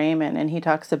Maester Aemon, and he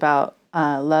talks about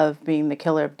love being the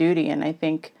killer of duty. And I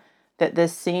think that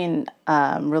this scene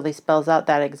really spells out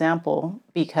that example,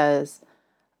 because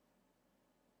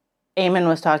Aemon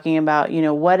was talking about, you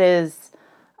know, what is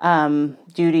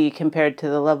duty compared to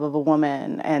the love of a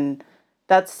woman, and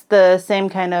that's the same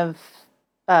kind of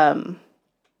that's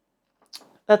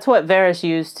what Varys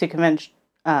used to convince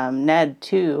Ned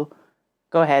to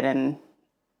go ahead and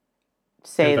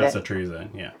say that's a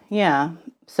treason. Yeah.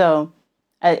 So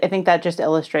I think that just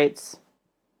illustrates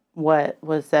what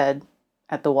was said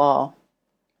at the wall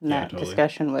in that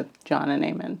discussion with Jon and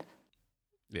Aemon.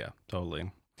 Yeah, totally.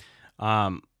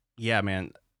 Yeah,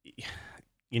 man.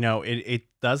 You know, it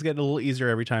does get a little easier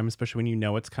every time, especially when you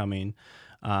know it's coming.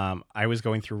 I was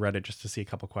going through Reddit just to see a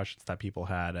couple questions that people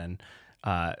had, and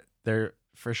there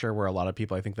for sure were a lot of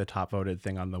people. I think the top voted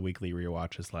thing on the weekly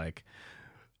rewatch is like,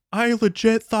 I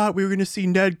legit thought we were going to see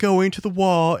Ned going to the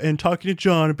wall and talking to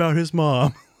Jon about his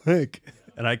mom. Like,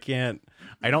 and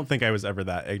I don't think I was ever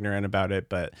that ignorant about it,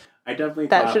 but I definitely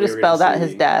that should have spelled out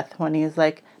his death when he's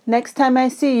like, next time I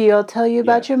see you, I'll tell you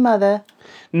about your mother.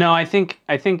 No, I think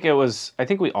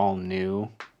we all knew,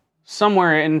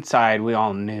 somewhere inside we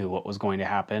all knew what was going to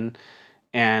happen,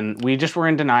 and we just were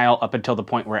in denial up until the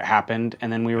point where it happened,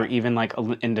 and then we were even like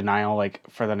in denial like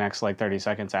for the next like 30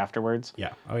 seconds afterwards.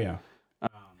 Yeah. Oh yeah.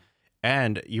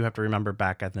 And you have to remember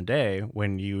back in the day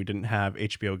when you didn't have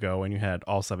HBO Go and you had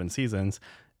all 7 seasons,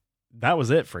 that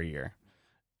was it for a year.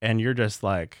 And you're just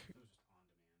like,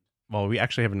 well, we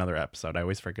actually have another episode. I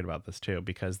always forget about this too,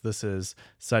 because this is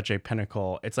such a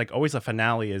pinnacle. It's like always a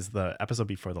finale is the episode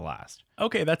before the last.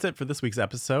 Okay, that's it for this week's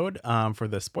episode. For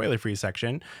the spoiler-free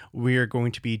section, we're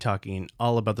going to be talking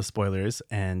all about the spoilers,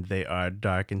 and they are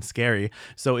dark and scary.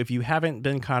 So if you haven't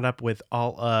been caught up with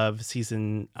all of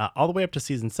season, all the way up to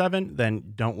season 7,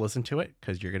 then don't listen to it,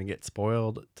 because you're going to get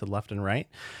spoiled to left and right.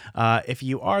 If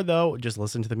you are, though, just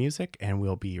listen to the music, and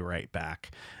we'll be right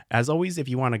back. As always, if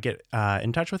you want to get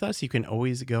in touch with us, you can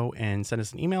always go and send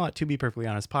us an email at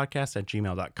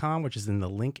tobeperfectlyhonestpodcast@gmail.com, which is in the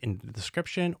link in the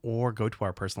description, or go to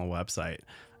our personal website.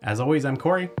 As always, I'm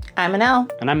Corey. I'm Anel.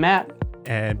 And I'm Matt.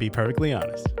 And be perfectly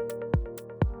honest.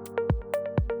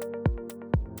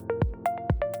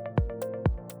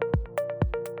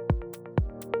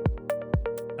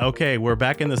 Okay, we're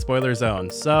back in the spoiler zone.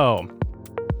 So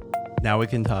now we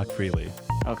can talk freely.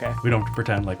 Okay. We don't have to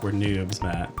pretend like we're noobs,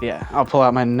 Matt. Yeah, I'll pull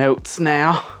out my notes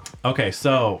now. Okay,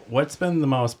 so what's been the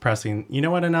most pressing? You know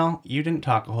what, Anel? You didn't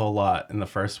talk a whole lot in the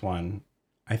first one.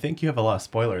 I think you have a lot of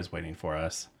spoilers waiting for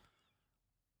us.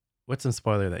 What's some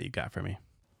spoiler that you got for me?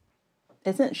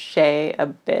 Isn't Shay a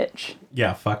bitch?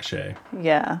 Yeah, fuck Shay.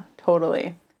 Yeah,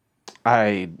 totally.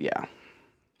 Yeah.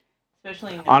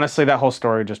 Especially Honestly, that whole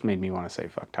story just made me want to say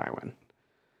fuck Tywin.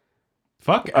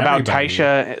 Fuck about everybody.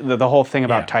 Tysha, the whole thing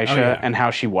about Yeah. Tysha Oh, yeah. and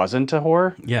how she wasn't a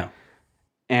whore. Yeah.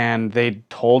 And they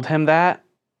told him that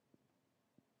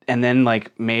and then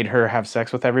like made her have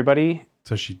sex with everybody.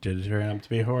 So she did turn up to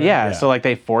be a whore? Yeah, so like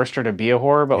they forced her to be a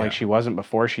whore, but Yeah. like she wasn't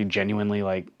before. She genuinely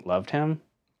like loved him.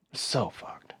 So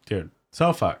fucked. Dude,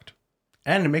 so fucked.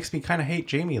 And it makes me kind of hate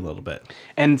Jamie a little bit.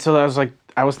 And so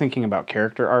I was thinking about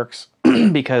character arcs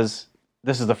because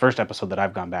this is the first episode that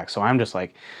I've gone back. So I'm just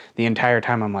like, the entire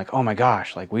time I'm like, oh my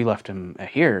gosh, like we left him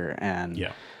here, and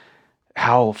Yeah.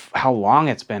 how long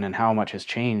it's been and how much has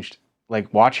changed.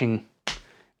 Like watching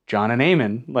Jon and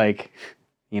Aemon, like,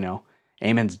 you know,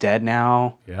 Aemon's dead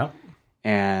now. Yeah.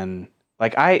 And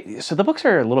like so the books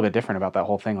are a little bit different about that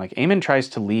whole thing. Like Aemon tries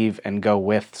to leave and go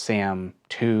with Sam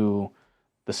to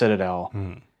the Citadel,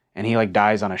 and he like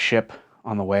dies on a ship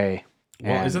on the way.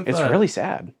 Well, And it's really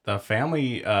sad. The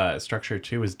family structure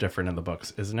too is different in the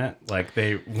books, isn't it? Like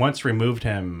they once removed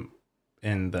him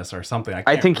in this or something.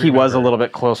 I think he was a little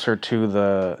bit closer to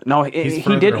the. No, he did. He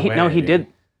did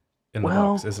in the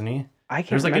books, isn't he? I can't.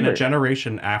 There's like remember. in a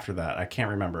generation after that. I can't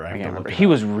remember. I can't remember. He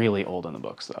was really old in the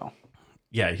books, though.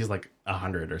 Yeah, he's like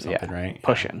 100 or something, right?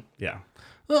 Pushing. Yeah.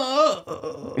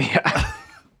 Yeah.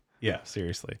 Yeah.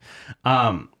 Seriously.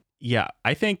 Yeah.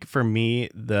 I think for me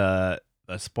the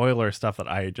spoiler stuff that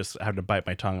I just have to bite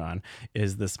my tongue on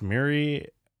is this Miri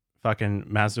fucking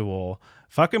Mazul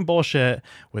fucking bullshit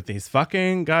with these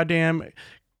fucking goddamn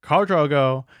Khal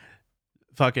Drogo,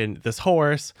 fucking this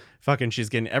horse, fucking she's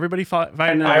getting everybody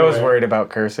fighting. I was worried about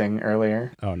cursing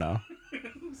earlier. Oh no.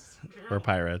 We're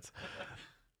pirates.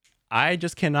 I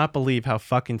just cannot believe how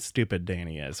fucking stupid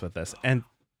Dany is with this. And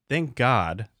thank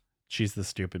God she's the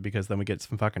stupid, because then we get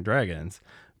some fucking dragons.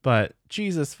 But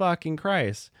Jesus fucking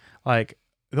Christ. Like,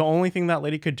 the only thing that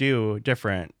lady could do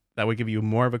different that would give you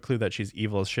more of a clue that she's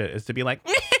evil as shit is to be like,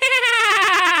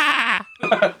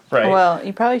 Right. Well,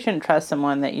 you probably shouldn't trust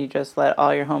someone that you just let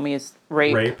all your homies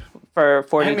rape. For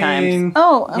 40 I times. mean,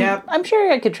 Oh, yeah. I'm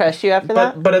sure I could trust you after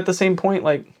that. But at the same point,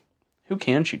 like, who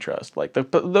can she trust? Like,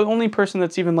 the only person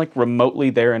that's even like remotely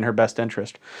there in her best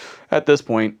interest at this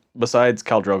point, besides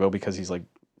Khal Drogo, because he's like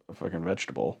a fucking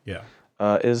vegetable. Yeah.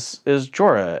 Is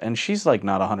Jorah, and she's like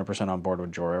not 100% on board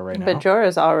with Jorah right now. But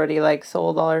Jorah's already like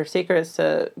sold all her secrets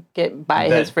to get by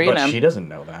his freedom. But she doesn't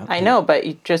know that. I know,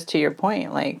 but just to your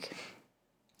point, like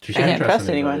She can't trust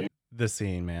anyone. This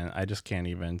scene, man, I just can't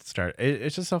even start.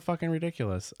 It's just so fucking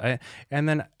ridiculous. And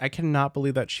then I cannot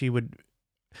believe that she would.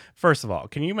 First of all,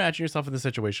 can you imagine yourself in the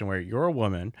situation where you're a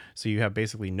woman, so you have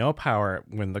basically no power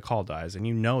when the call dies, and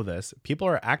you know this. People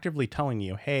are actively telling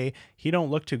you, hey, he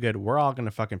don't look too good. We're all going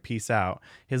to fucking peace out.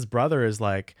 His brother is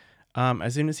like,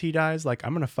 as soon as he dies, like,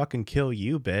 I'm going to fucking kill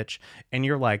you, bitch. And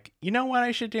you're like, you know what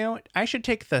I should do? I should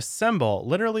take the symbol,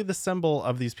 literally the symbol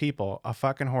of these people, a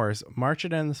fucking horse, march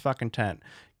it in this fucking tent,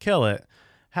 kill it,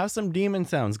 have some demon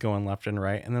sounds going left and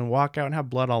right, and then walk out and have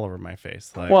blood all over my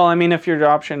face. Like, Well, I mean, if your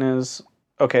option is,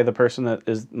 okay, the person that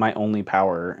is my only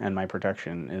power and my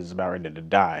protection is about ready to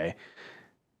die.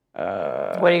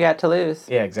 what do you got to lose?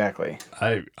 Yeah, exactly.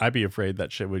 I'd be afraid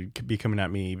that shit would be coming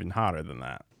at me even hotter than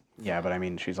that. Yeah, but I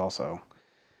mean, she's also.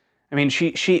 I mean,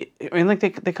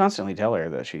 like they constantly tell her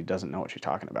that she doesn't know what she's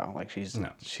talking about. Like she's.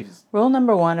 Rule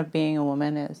number 1 of being a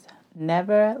woman is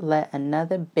never let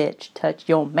another bitch touch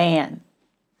your man.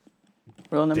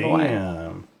 Rule number 1.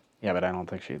 Damn. Yeah, but I don't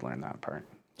think she'd learn that part.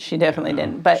 She definitely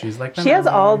didn't. But she's like she has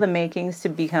banana. all the makings to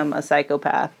become a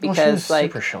psychopath Well, because, she was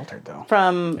like, super sheltered though.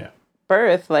 from Yeah.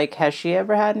 birth, like, has she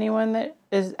ever had anyone that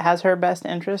has her best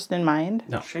interest in mind?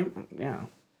 No. Yeah.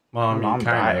 Well, I mean,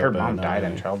 kind of. Her but mom not died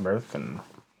in really. childbirth, and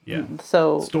Yeah.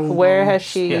 So Stone where bone. has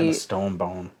yeah, she the stone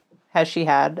bone. has she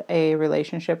had a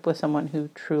relationship with someone who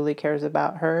truly cares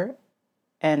about her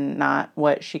and not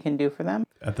what she can do for them?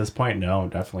 At this point, no,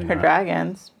 definitely Her not.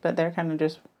 dragons, but they're kind of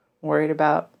just worried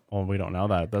about. Well, we don't know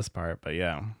that at this part, but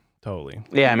yeah, totally.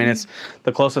 Yeah, I mean, it's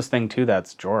the closest thing to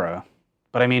that's Jorah.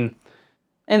 But I mean,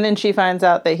 And then she finds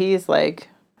out that he's like,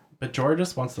 But Jorah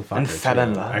just wants to fuck And her. fell too.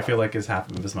 in love. I feel like is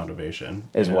half of his motivation.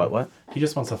 is you know? what? He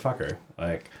just wants to fuck her.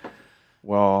 Like,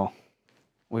 Well,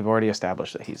 we've already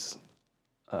established that he's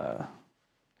a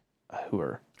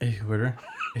hooer. a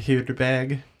hooter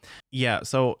bag. Yeah,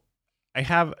 so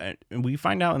we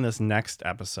find out in this next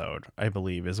episode, I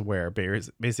believe, is where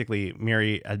basically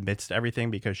Miri admits to everything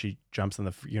because she jumps in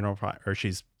the funeral or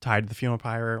she's tied to the funeral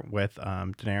pyre with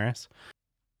Daenerys.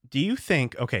 Do you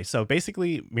think, okay, so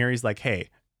basically Miri's like, hey,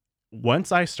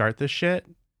 once I start this shit,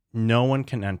 no one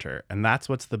can enter. And that's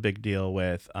what's the big deal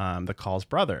with the Khaal's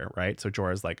brother, right? So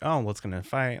Jorah's like, oh, let's gonna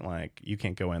fight. Like, you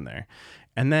can't go in there.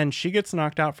 And then she gets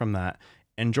knocked out from that.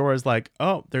 And Jorah's like,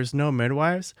 oh, there's no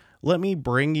midwives. Let me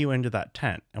bring you into that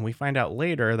tent. And we find out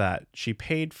later that she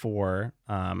paid for,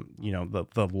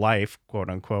 the life, quote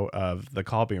unquote, of the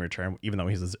Khaal being returned, even though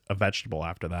he's a vegetable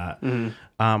after that,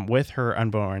 with her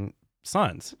unborn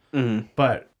sons. Mm-hmm.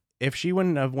 But if she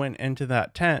wouldn't have went into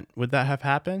that tent, would that have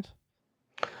happened?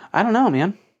 I don't know,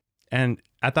 man. And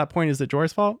at that point, is it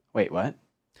Jorah's fault? Wait, what?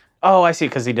 Oh, I see.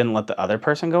 Because he didn't let the other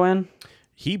person go in.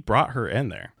 He brought her in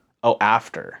there. Oh,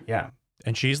 after. Yeah.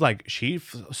 And she's like,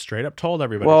 straight up told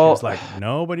everybody. Well, she was like,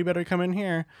 nobody better come in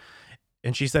here.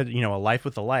 And she said, a life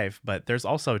with a life. But there's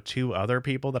also 2 other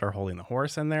people that are holding the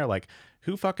horse in there. Like,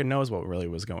 who fucking knows what really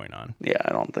was going on? Yeah,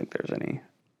 I don't think there's any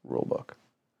rule book.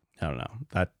 I don't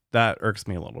know. That irks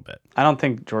me a little bit. I don't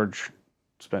think George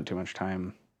spent too much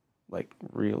time, like,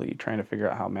 really trying to figure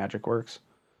out how magic works.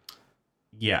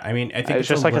 Yeah, I mean, I think it's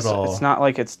just like little... it's not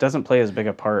like it doesn't play as big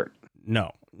a part.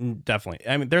 No, definitely.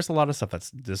 I mean, there's a lot of stuff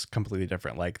that's just completely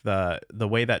different. Like the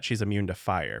way that she's immune to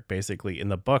fire, basically in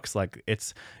the books, like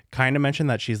it's kind of mentioned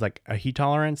that she's like a heat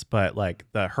tolerance, but like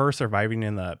her surviving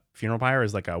in the funeral pyre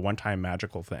is like a one-time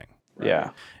magical thing. Right?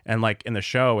 Yeah. And like in the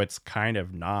show, it's kind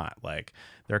of not. Like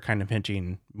they're kind of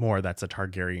hinting more that's a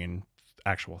Targaryen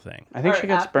actual thing. I think she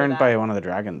gets burned by one of the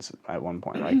dragons at one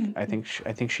point. Like I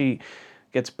think she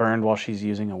gets burned while she's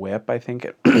using a whip. I think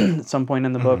at some point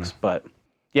in the books, but.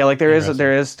 Yeah, like there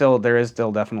is still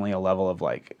definitely a level of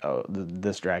like, oh,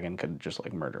 this dragon could just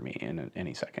like murder me in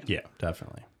any second. Yeah,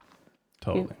 definitely,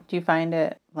 totally. Do you find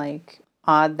it like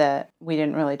odd that we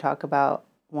didn't really talk about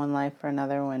One Life for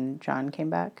Another when Jon came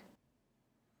back?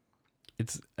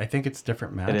 I think it's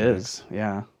different magic. It is,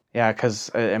 yeah,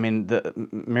 because I mean, the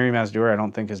Miri Mazdur, I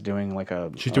don't think is doing like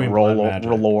she's doing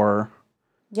R'hllor.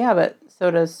 Yeah, but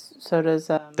so does.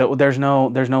 There's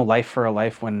no life for a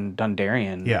life when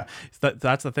Dondarrion. Yeah,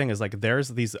 that's the thing is like there's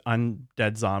these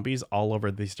undead zombies all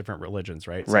over these different religions,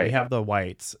 right? So right. We have the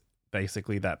whites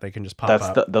basically that they can just pop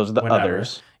up. Those are the whenever.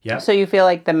 others. Yeah. So you feel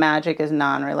like the magic is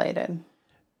non-related?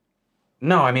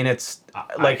 No, I mean it's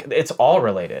it's all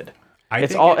related. I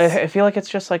feel like it's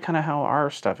just like kind of how our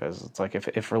stuff is. It's like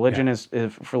if religion is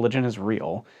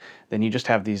real, then you just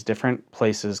have these different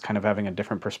places kind of having a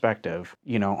different perspective,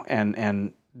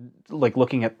 and like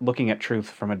looking at truth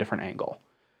from a different angle.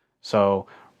 So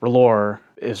R'hllor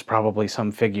is probably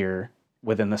some figure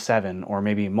within the 7, or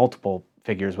maybe multiple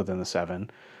figures within the 7,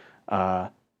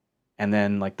 and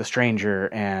then like the stranger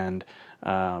and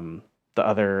the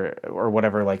other or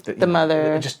whatever, like the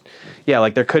mother.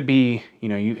 Like there could be,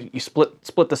 you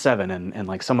split the 7 and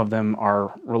like some of them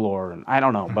are R'hllor, and I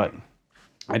don't know, but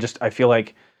I feel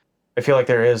like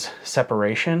there is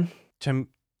separation.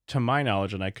 To my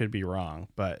knowledge, and I could be wrong,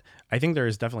 but I think there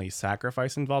is definitely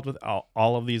sacrifice involved with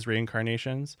all of these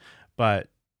reincarnations, but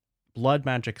blood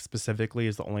magic specifically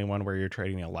is the only one where you're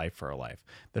trading a life for a life.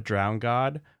 The drowned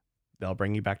god, they'll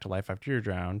bring you back to life after you're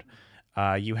drowned.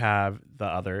 You have the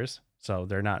others. So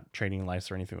they're not trading lives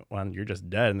or anything. When you're just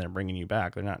dead and they're bringing you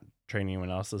back, they're not trading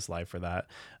anyone else's life for that.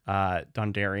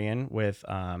 Dondarrion with,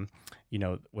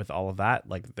 with all of that,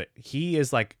 like he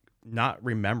is like not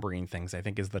remembering things, I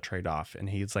think is the trade-off. And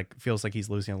he's like, feels like he's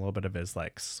losing a little bit of his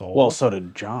like soul. Well, so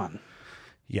did Jon.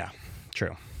 Yeah,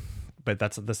 true. But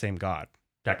that's the same god,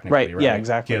 technically, right? Yeah,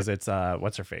 exactly. Because it's,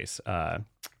 what's her face?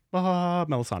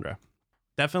 Melisandre.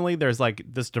 Definitely there's like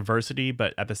this diversity,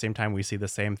 but at the same time we see the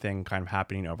same thing kind of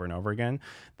happening over and over again.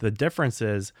 The difference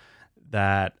is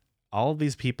that all of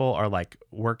these people are like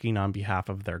working on behalf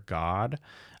of their god.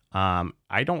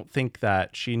 I don't think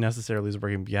that she necessarily is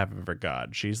working on behalf of her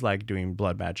god. She's like doing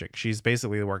blood magic. She's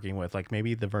basically working with like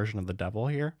maybe the version of the devil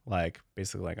here. Like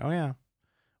basically like, oh yeah,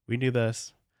 we do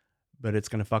this, but it's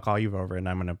going to fuck all you over and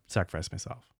I'm going to sacrifice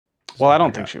myself. Well, I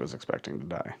don't think she was expecting to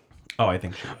die. Oh, I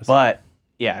think she was. But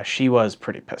yeah, she was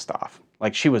pretty pissed off.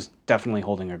 Like she was definitely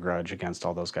holding a grudge against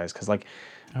all those guys. Cause like,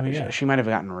 she might have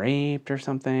gotten raped or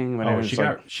something. But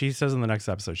she says in the next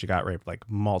episode, she got raped like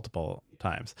multiple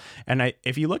times. And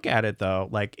if you look at it though,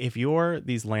 like if you're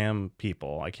these lamb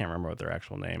people, I can't remember what their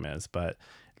actual name is, but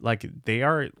like they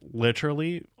are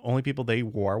literally only people they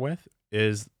war with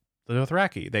is the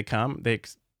Dothraki. They come, they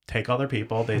take other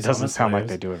people. It doesn't sound like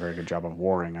they do a very good job of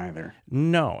warring either.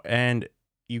 No. And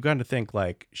you got to think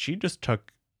like she just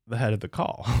took the head of the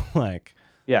call. Like,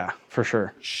 yeah, for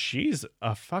sure. She's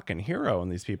a fucking hero in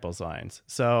these people's minds.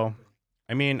 So,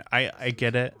 I mean, I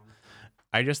get it.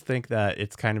 I just think that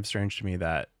it's kind of strange to me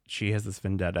that she has this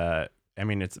vendetta. I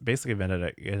mean, it's basically a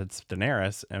vendetta. It's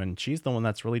Daenerys, and she's the one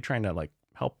that's really trying to like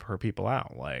help her people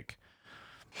out. Like,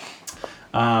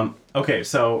 okay,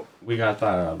 so we got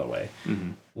that out of the way.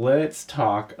 Mm-hmm. Let's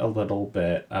talk a little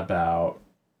bit about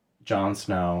Jon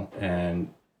Snow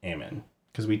and Aemon.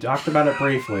 Because we talked about it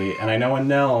briefly, and I know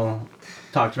Anel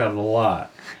talked about it a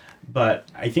lot, but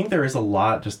I think there is a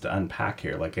lot just to unpack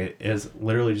here. Like, it is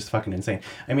literally just fucking insane.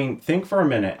 I mean, think for a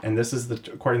minute, and this is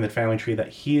according to the family tree that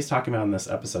he's talking about in this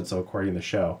episode, so according to the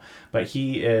show, but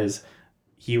he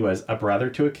was a brother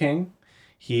to a king,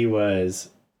 he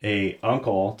was a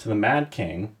uncle to the Mad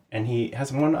King, and he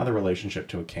has one other relationship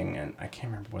to a king, and I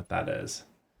can't remember what that is.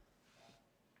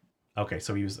 Okay,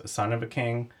 so he was a son of a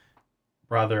king,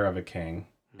 brother of a king,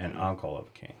 and uncle of a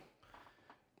king.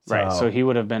 Right, so he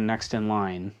would have been next in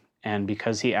line, and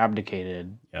because he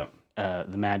abdicated, yep,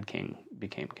 the Mad King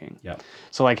became king. Yep.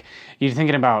 So like you're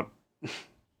thinking about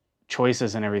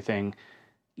choices and everything.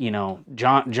 You know,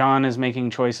 John is making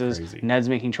choices. Crazy. Ned's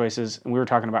making choices, and we were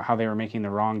talking about how they were making the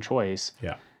wrong choice.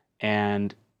 Yeah.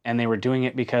 And they were doing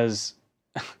it because,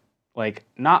 like,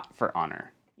 not for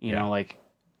honor. You know, like.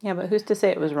 Yeah, but who's to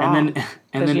say it was wrong?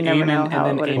 And then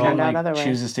Aemon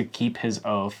chooses to keep his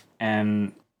oath,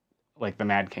 and like the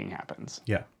Mad King happens.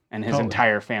 Yeah. And his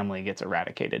entire family gets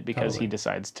eradicated because he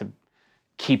decides to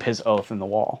keep his oath in the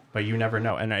wall. But you never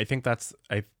know. And I think that's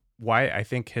why I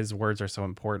think his words are so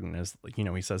important is, you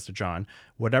know, he says to Jon,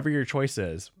 whatever your choice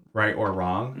is, right or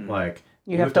wrong, like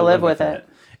you have to live with it.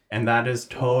 And that is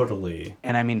totally.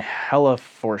 And I mean, hella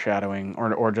foreshadowing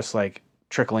or just like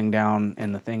trickling down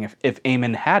in the thing. If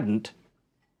Aemon hadn't,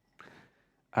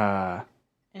 I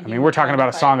mean, we're talking about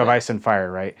a Song of Ice and Fire,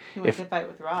 right? He went to fight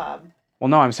with Robb. Well,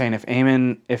 no, I'm saying if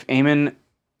Aemon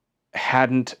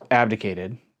hadn't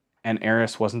abdicated and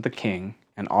Aerys wasn't the king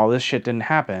and all this shit didn't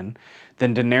happen,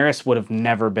 then Daenerys would have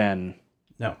never been.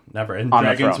 No, never. And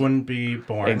dragons wouldn't be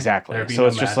born. Exactly. So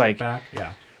it's just like,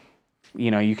 yeah,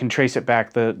 you know, you can trace it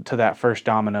back to that first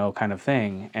domino kind of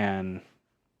thing, and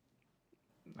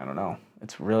I don't know.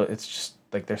 It's just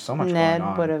like there's so much going on.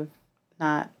 Ned would have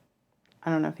not. I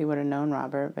don't know if he would have known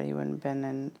Robert, but he wouldn't have been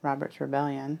in Robert's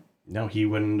rebellion. No, he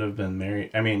wouldn't have been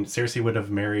married. I mean, Cersei would have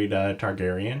married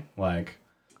Targaryen. Like,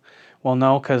 well,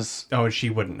 no, because she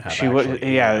wouldn't have. She would.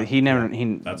 Yeah, he never.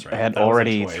 He that's right. Had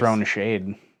already thrown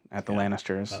shade at the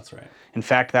Lannisters. That's right. In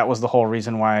fact, that was the whole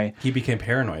reason why he became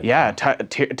paranoid. Yeah,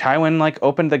 Tywin like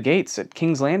opened the gates at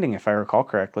King's Landing, if I recall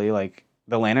correctly. Like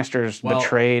the Lannisters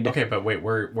betrayed. Okay, but wait,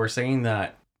 we're saying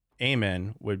that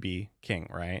Aemon would be king,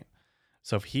 right?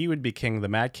 So if he would be king, the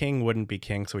Mad King wouldn't be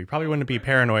king, so he probably wouldn't be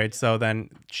paranoid. So then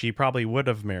she probably would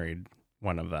have married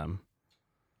one of them,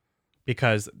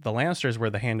 because the Lannisters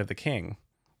were the hand of the king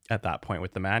at that point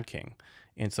with the Mad King,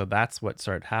 and so that's what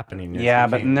started happening. Yeah,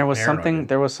 but then there was something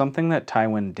that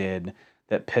Tywin did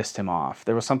that pissed him off.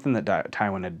 There was something that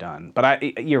Tywin had done.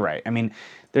 But you're right. I mean,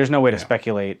 there's no way to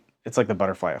speculate. It's like the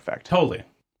butterfly effect. Totally.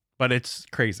 But it's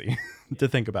crazy to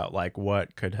think about, like,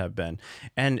 what could have been.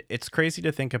 And it's crazy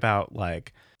to think about,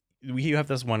 like, you have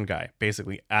this one guy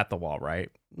basically at the wall, right?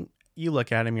 You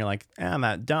look at him, you're like,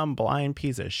 that dumb, blind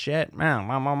piece of shit.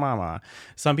 Mama.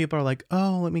 Some people are like,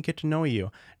 oh, let me get to know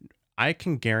you. I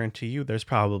can guarantee you there's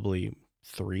probably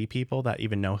 3 people that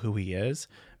even know who he is.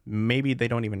 Maybe they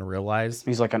don't even realize.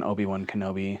 He's like an Obi-Wan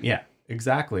Kenobi. Yeah,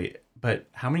 exactly. But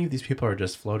how many of these people are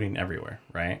just floating everywhere,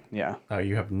 right? Yeah.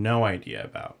 You have no idea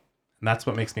about. And that's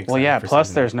what makes me excited. Well, yeah. Plus,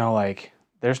 there's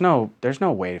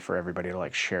no way for everybody to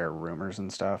like share rumors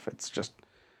and stuff. It's just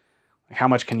like, how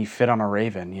much can you fit on a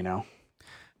raven, you know?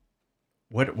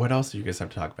 What else do you guys have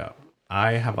to talk about?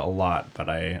 I have a lot, but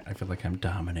I feel like I'm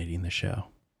dominating the show.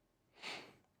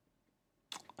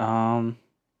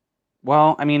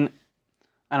 Well, I mean,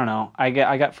 I don't know. I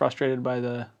got frustrated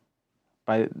by.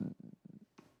 I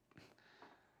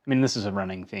mean, this is a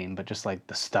running theme, but just like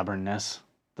the stubbornness,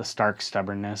 the Stark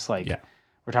stubbornness. Like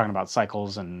we're talking about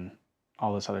cycles and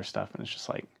all this other stuff, and it's just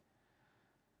like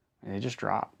they just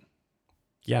drop.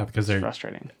 Yeah, because they're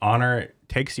frustrating. Honor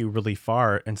takes you really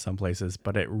far in some places,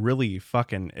 but it really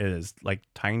fucking is like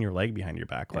tying your leg behind your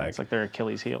back leg. It's like their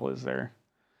Achilles heel is their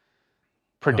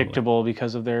predictable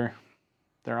because of their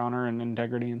honor and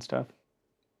integrity and stuff.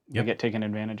 They get taken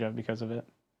advantage of because of it.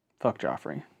 Fuck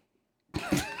Joffrey.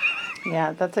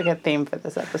 Yeah, that's a good theme for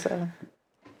this episode.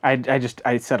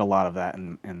 I said a lot of that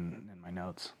in my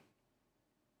notes.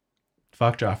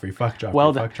 Fuck Joffrey. Fuck Joffrey.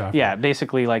 Well fuck Joffrey. Yeah,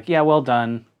 basically like, yeah, well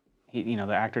done. He,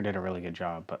 the actor did a really good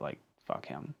job, but like, fuck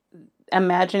him.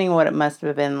 Imagining what it must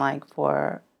have been like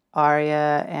for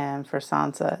Arya and for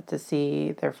Sansa to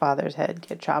see their father's head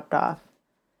get chopped off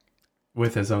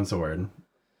with his own sword.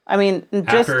 I mean,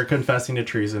 after confessing to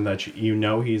treason that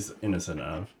he's innocent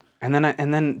of. And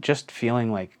then just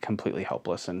feeling like completely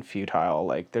helpless and futile.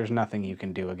 Like there's nothing you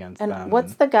can do against them. And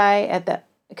what's the guy at the...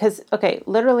 Because, okay,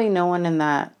 literally no one in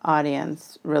that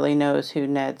audience really knows who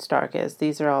Ned Stark is.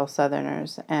 These are all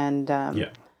Southerners. And,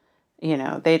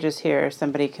 they just hear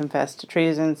somebody confess to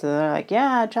treason. So they're like,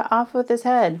 yeah, off with his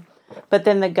head. But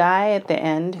then the guy at the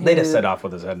end... They just said off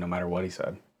with his head no matter what he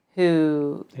said.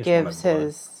 Who gives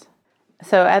his...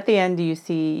 So at the end, you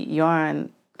see Euron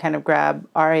kind of grab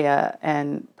Arya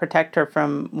and protect her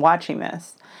from watching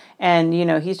this. And,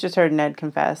 he's just heard Ned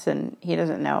confess, and he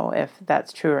doesn't know if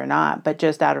that's true or not. But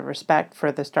just out of respect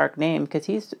for the Stark name, because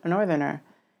he's a Northerner,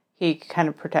 he kind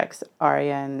of protects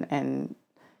Arya, and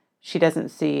she doesn't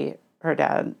see her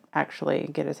dad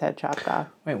actually get his head chopped off.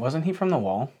 Wait, wasn't he from the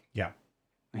Wall? Yeah.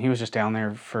 He was just down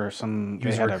there for some... He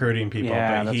was recruiting people.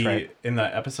 Yeah, but that's right. In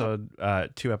the episode,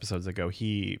 2 episodes ago,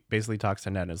 he basically talks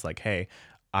to Ned and is like, hey,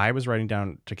 I was riding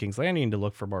down to King's Landing to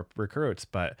look for more recruits,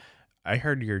 but I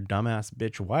heard your dumbass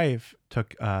bitch wife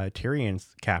took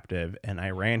Tyrion's captive, and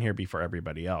I ran here before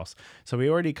everybody else. So he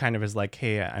already kind of is like,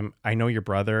 hey, I know your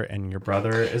brother, and your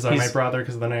brother is my brother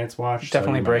because of the Night's Watch.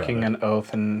 Definitely breaking an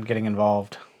oath and getting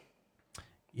involved.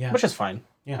 Yeah. Which is fine.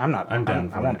 Yeah. I'm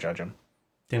down. I won't judge him.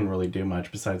 Didn't really do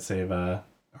much besides save Arya.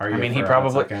 I mean, he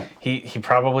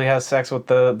probably has sex with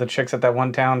the chicks at that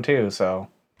one town too. So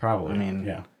probably. I mean,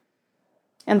 yeah.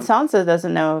 And Sansa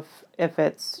doesn't know if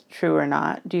it's true or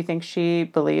not. Do you think she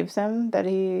believes him that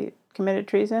he committed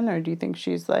treason, or do you think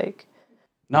she's like?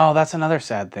 No, that's another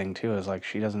sad thing too. Is like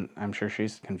she doesn't. I'm sure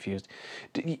she's confused.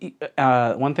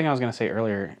 One thing I was gonna say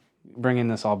earlier, bringing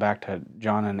this all back to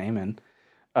Jon and Aemon.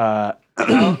 It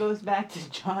all goes back to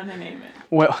Jon and Aemon.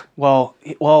 Well,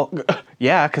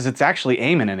 yeah, because it's actually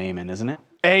Aemon and Aemon, isn't it?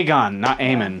 Aegon, not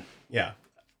Aemon. Yeah,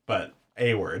 but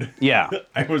a word. Yeah.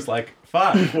 I was like,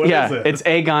 fuck. What is it? It's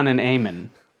Aegon and Aemon.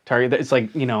 Target. It's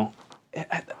like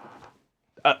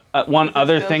one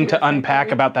other thing to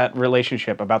unpack about that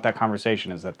relationship, about that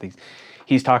conversation, is that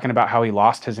he's talking about how he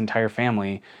lost his entire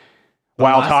family.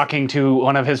 While talking to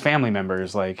one of his family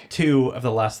members, like 2 of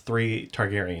the last 3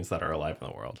 Targaryens that are alive in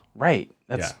the world. Right.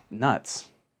 That's nuts.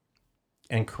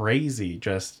 And crazy,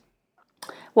 just...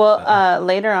 Well,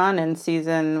 later on in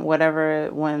season whatever,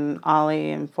 when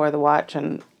Ollie and For the Watch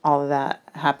and all of that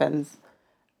happens,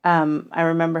 I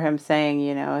remember him saying,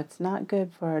 it's not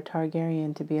good for a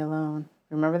Targaryen to be alone.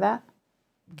 Remember that?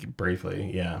 Briefly,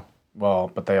 yeah.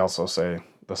 Well, but they also say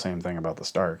the same thing about the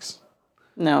Starks.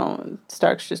 No,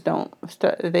 Starks just don't.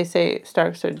 They say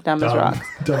Starks are dumb as rocks.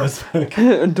 Dumb as fuck.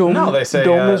 No, they say a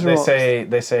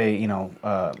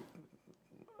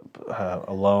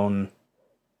lone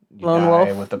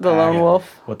wolf with the pack, lone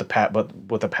wolf with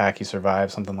the pack he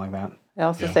survives, something like that. They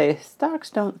also say Starks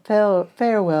don't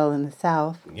fare well in the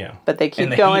South. Yeah, but they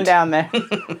keep going down there.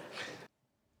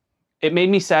 It made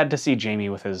me sad to see Jaime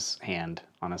with his hand,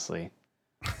 honestly.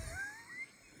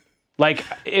 Like,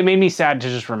 it made me sad to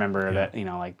just remember that,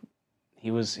 like, he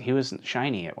was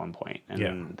shiny at one point,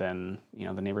 and then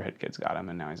the neighborhood kids got him,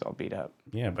 and now he's all beat up.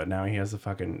 Yeah, but now he has a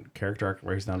fucking character arc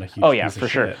where he's not a huge piece for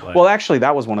of sure. Shit. Like, well, actually,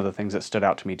 that was one of the things that stood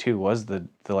out to me too, was the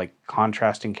like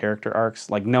contrasting character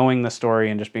arcs, like knowing the story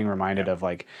and just being reminded of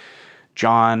like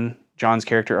John's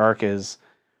character arc is,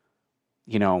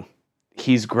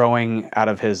 he's growing out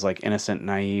of his like innocent,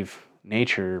 naive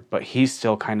nature, but he's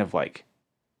still kind of like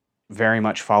very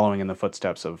much following in the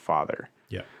footsteps of father.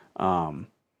 Yeah.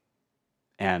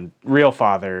 And real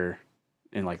father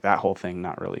and like that whole thing,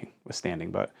 not really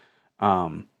withstanding, but,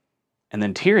 and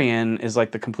then Tyrion is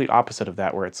like the complete opposite of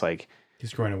that, where it's like,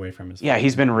 he's growing away from his family.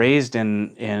 He's been raised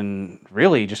in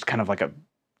really just kind of like a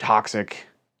toxic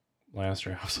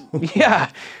Lannister household.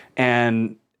 Yeah.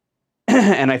 And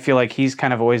and I feel like he's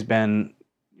kind of always been,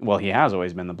 well, he has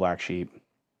always been the black sheep,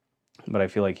 but I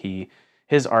feel like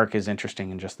his arc is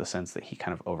interesting in just the sense that he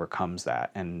kind of overcomes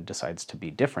that and decides to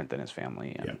be different than his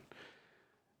family. And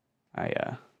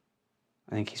I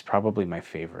think he's probably my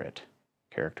favorite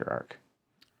character arc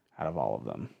out of all of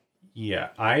them. Yeah,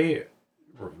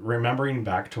 remembering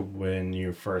back to when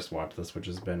you first watched this, which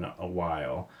has been a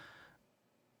while,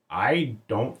 I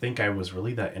don't think I was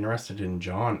really that interested in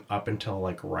John up until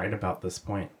like right about this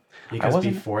point. Because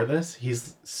before this,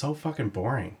 he's so fucking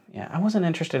boring. Yeah, I wasn't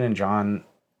interested in John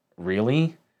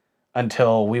really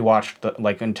until we watched we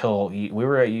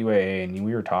were at UAA and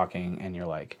we were talking and you're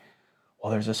like,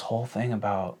 well, there's this whole thing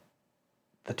about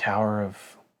the Tower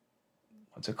of,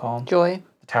 what's it called? Joy.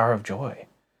 The Tower of Joy.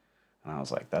 And I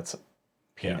was like, that's a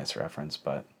penis reference,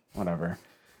 but whatever.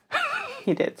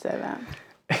 He did say that.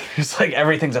 It's like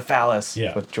everything's a phallus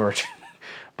with George.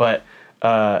 But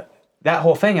that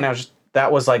whole thing, and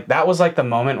that was like the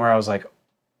moment where I was like,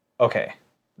 okay,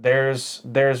 there's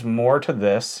more to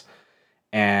this,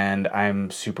 and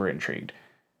I'm super intrigued.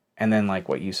 And then like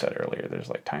what you said earlier, there's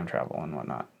like time travel and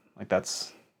whatnot. Like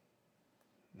that's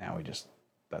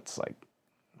like,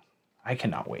 I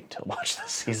cannot wait to watch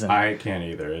this season. I can't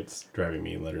either. It's driving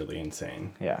me literally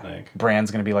insane. Yeah. Like Bran's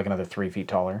gonna be like another 3 feet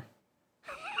taller.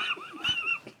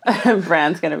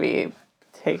 Bran's gonna be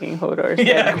taking Hodor's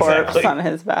dead corpse on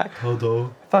his back. Hodor.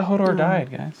 I thought Hodor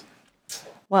died, guys.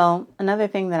 Well, another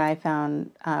thing that I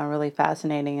found really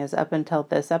fascinating is up until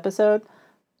this episode,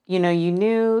 you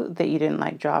knew that you didn't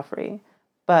like Joffrey,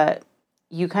 but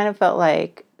you kind of felt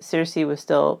like Cersei was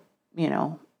still,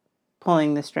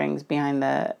 pulling the strings behind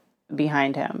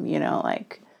him,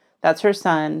 like that's her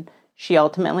son. She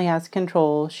ultimately has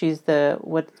control. She's the,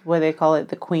 what they call it,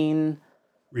 the queen.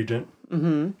 Regent.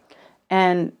 Mm-hmm.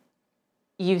 And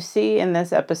you see in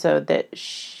this episode that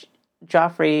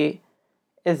Joffrey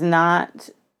is not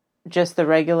just the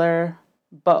regular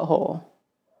butthole,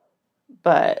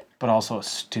 but also a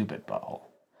stupid butthole.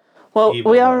 Well,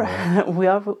 we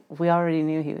already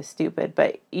knew he was stupid,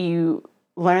 but you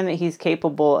learn that he's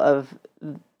capable of.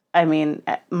 I mean,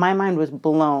 my mind was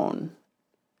blown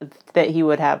that he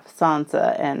would have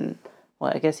Sansa, and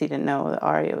well, I guess he didn't know that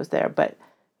Arya was there, but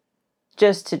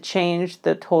just to change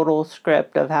the total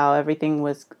script of how everything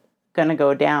was going to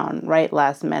go down right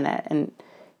last minute. And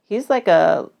he's like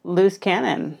a loose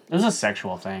cannon. It was a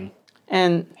sexual thing.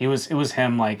 And it was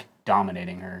him like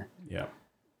dominating her. Yeah.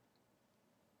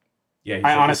 Yeah.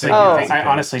 I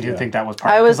honestly do think that was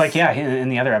part of it. Because in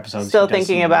the other episodes, still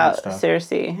thinking about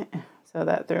Cersei. So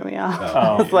that threw me off.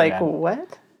 I was like,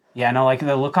 what? Yeah, no, like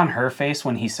the look on her face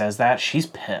when he says that, she's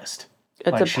pissed.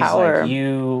 It's like, a power. She's like,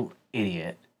 you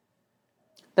idiot.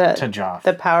 To Joff.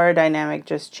 The power dynamic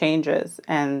just changes,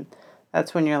 and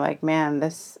that's when you're like, man,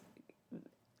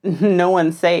 no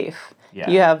one's safe. Yeah.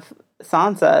 You have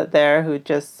Sansa there who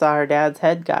just saw her dad's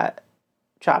head got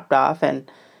chopped off,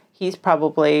 and he's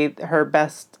probably her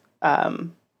best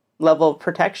level of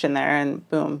protection there, and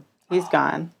boom, he's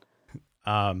gone.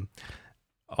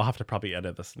 I'll have to probably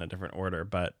edit this in a different order,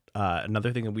 but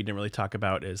another thing that we didn't really talk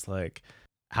about is like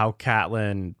how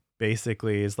Catelyn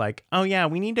basically is like, oh yeah,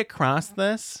 we need to cross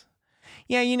this.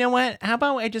 Yeah, you know what? How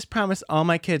about I just promise all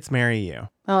my kids marry you?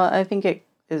 Well, I think it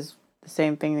is the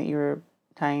same thing that you were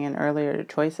tying in earlier to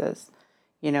choices.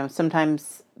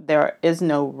 Sometimes there is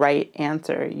no right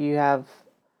answer. You have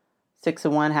 6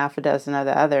 of one, half a dozen of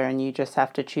the other, and you just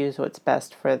have to choose what's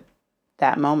best for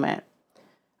that moment.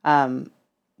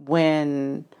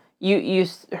 When you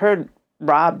heard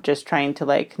Rob just trying to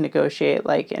like negotiate,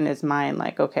 like in his mind,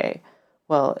 like, okay,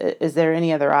 well, is there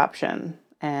any other option?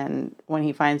 And when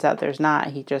he finds out there's not,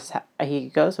 he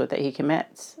goes with it. He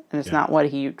commits, and it's not what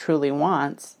he truly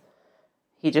wants.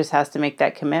 He just has to make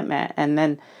that commitment. And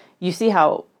then you see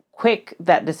how quick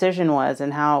that decision was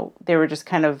and how they were just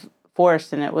kind of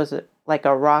forced, and it was like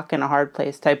a rock in a hard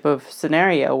place type of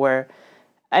scenario where,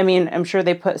 I mean, I'm sure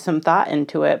they put some thought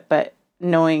into it, but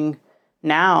knowing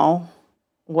now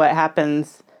what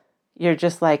happens, you're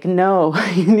just like, no,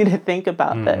 you need to think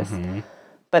about this.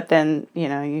 But then,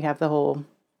 you have the whole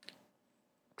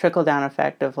trickle-down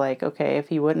effect of like, okay, if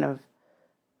he wouldn't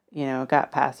have,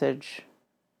 got passage,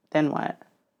 then what?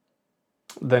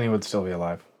 Then he would still be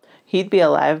alive. He'd be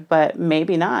alive, but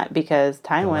maybe not, because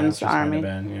Tywin's army.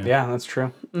 Yeah, that's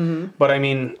true. Mm-hmm. But I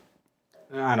mean,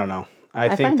 I don't know.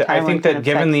 I think that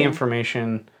given the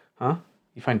information, huh?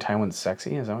 You find Tywin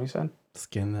sexy? Is that what you said?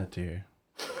 Skin that deer.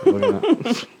 Look at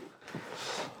that.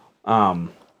 Tywin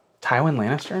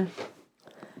Lannister?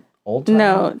 Old Tywin?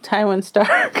 No, Tywin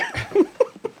Stark.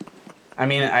 I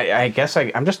mean, I guess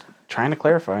I'm just trying to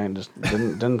clarify and just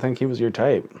didn't think he was your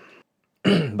type.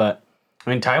 But I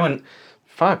mean,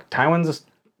 Tywin's just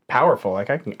powerful. Like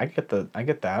I get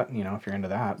that, you know, if you're into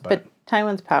that. But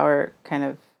Tywin's power kind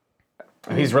of...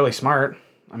 He's really smart.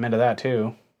 I'm into that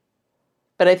too.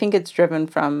 But I think it's driven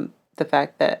from the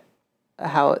fact that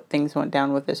how things went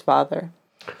down with his father.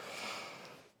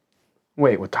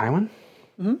 Wait, with Tywin?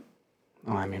 Mm-hmm.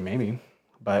 Oh, I mean, maybe.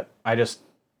 But I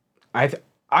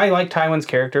like Tywin's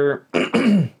character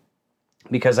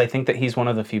because I think that he's one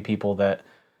of the few people that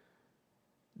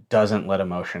doesn't let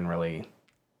emotion really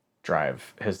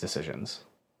drive his decisions.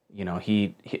 You know,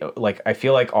 he like, I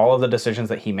feel like all of the decisions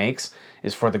that he makes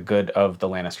is for the good of the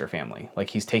Lannister family. Like,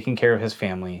 he's taking care of his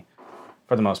family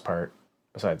for the most part,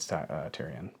 besides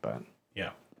Tyrion. But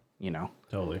yeah, you know,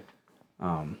 totally.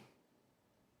 And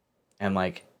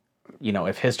like, you know,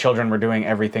 if his children were doing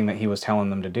everything that he was telling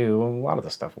them to do, a lot of the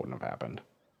stuff wouldn't have happened.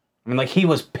 I mean, like, he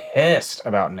was pissed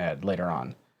about Ned later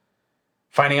on.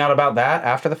 Finding out about that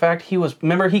after the fact,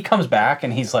 remember, he comes back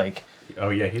and he's like,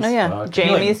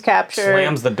 Jaime's captured.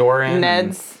 Slams the door in.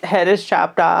 Ned's head is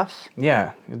chopped off.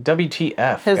 Yeah.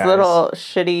 WTF, His guys. little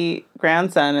shitty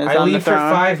grandson is on the throne. I leave for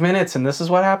 5 minutes and this is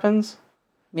what happens?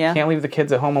 Yeah. Can't leave the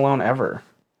kids at home alone ever.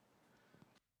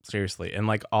 Seriously. And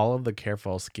like all of the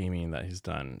careful scheming that he's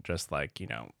done, just like, you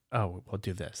know, oh, we'll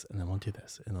do this and then we'll do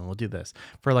this and then we'll do this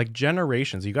for like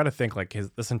generations. You got to think like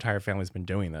this entire family's been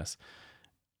doing this.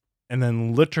 And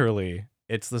then literally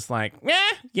it's this like,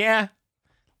 yeah,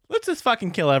 let's just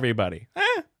fucking kill everybody.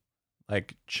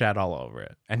 Like shed all over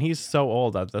it. And he's so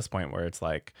old at this point where it's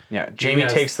like, yeah, Jaime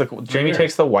takes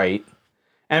the white.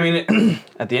 I mean,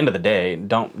 at the end of the day,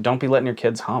 don't be letting your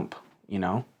kids hump, you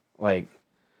know? Like,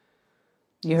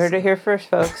 you heard it here first,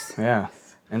 folks. Yeah.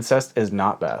 Incest is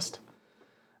not best.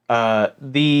 But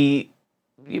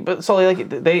so like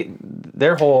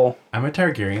their whole... I'm a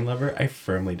Targaryen lover. I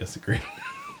firmly disagree.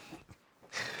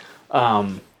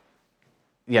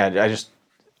 Yeah,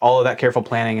 all of that careful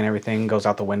planning and everything goes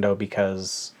out the window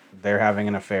because they're having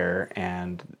an affair,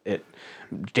 and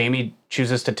Jaime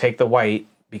chooses to take the white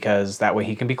because that way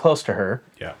he can be close to her.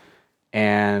 Yeah.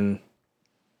 And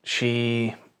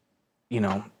she, you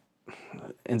know,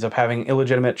 ends up having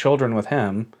illegitimate children with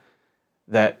him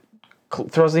that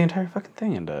throws the entire fucking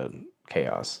thing into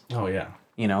chaos. Oh, yeah.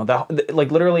 You know,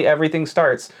 like literally everything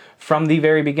starts from the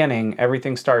very beginning.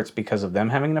 Everything starts because of them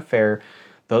having an affair,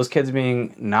 those kids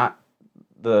being not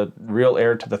the real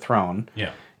heir to the throne.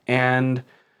 Yeah. And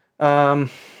Jon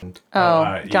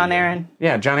Arryn.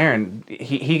 Yeah, Jon Arryn.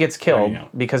 He gets killed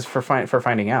because for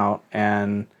finding out,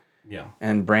 and yeah,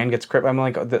 and Bran gets crippled. I'm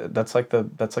like, that's like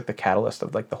the catalyst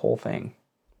of like the whole thing.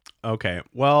 Okay,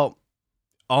 well,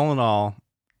 all in all,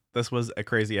 this was a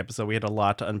crazy episode. We had a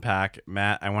lot to unpack.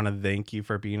 Matt, I want to thank you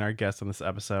for being our guest on this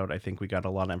episode. I think we got a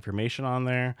lot of information on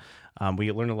there.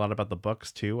 We learned a lot about the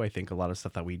books too. I think a lot of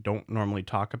stuff that we don't normally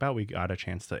talk about, we got a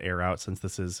chance to air out, since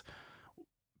this is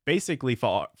basically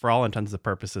for all intents and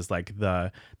purposes like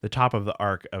the top of the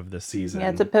arc of the season.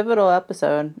 Yeah, it's a pivotal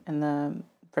episode in the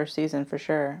first season for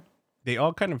sure. They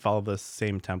all kind of follow the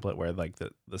same template where like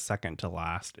the second to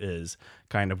last is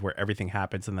kind of where everything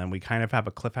happens, and then we kind of have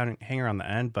a cliffhanger on the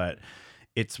end, but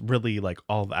it's really like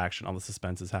all the action, all the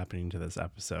suspense is happening to this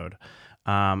episode.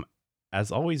 As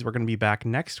always, we're going to be back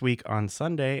next week on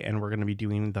Sunday, and we're going to be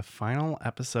doing the final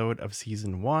episode of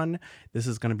season 1. This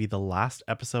is going to be the last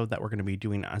episode that we're going to be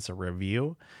doing as a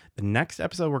review. The next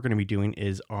episode we're going to be doing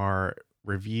is our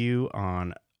review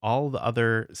on all the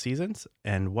other seasons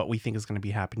and what we think is going to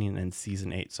be happening in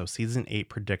season 8. So season 8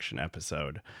 prediction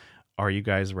episode. Are you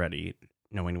guys ready,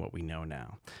 knowing what we know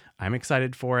now? I'm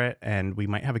excited for it, and we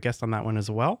might have a guest on that one as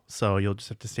well. So you'll just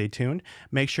have to stay tuned.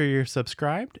 Make sure you're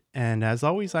subscribed. And as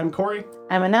always, I'm Corey.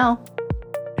 I'm Anel.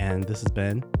 And this has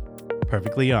been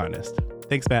Perfectly Honest.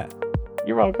 Thanks, Matt.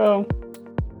 You're welcome.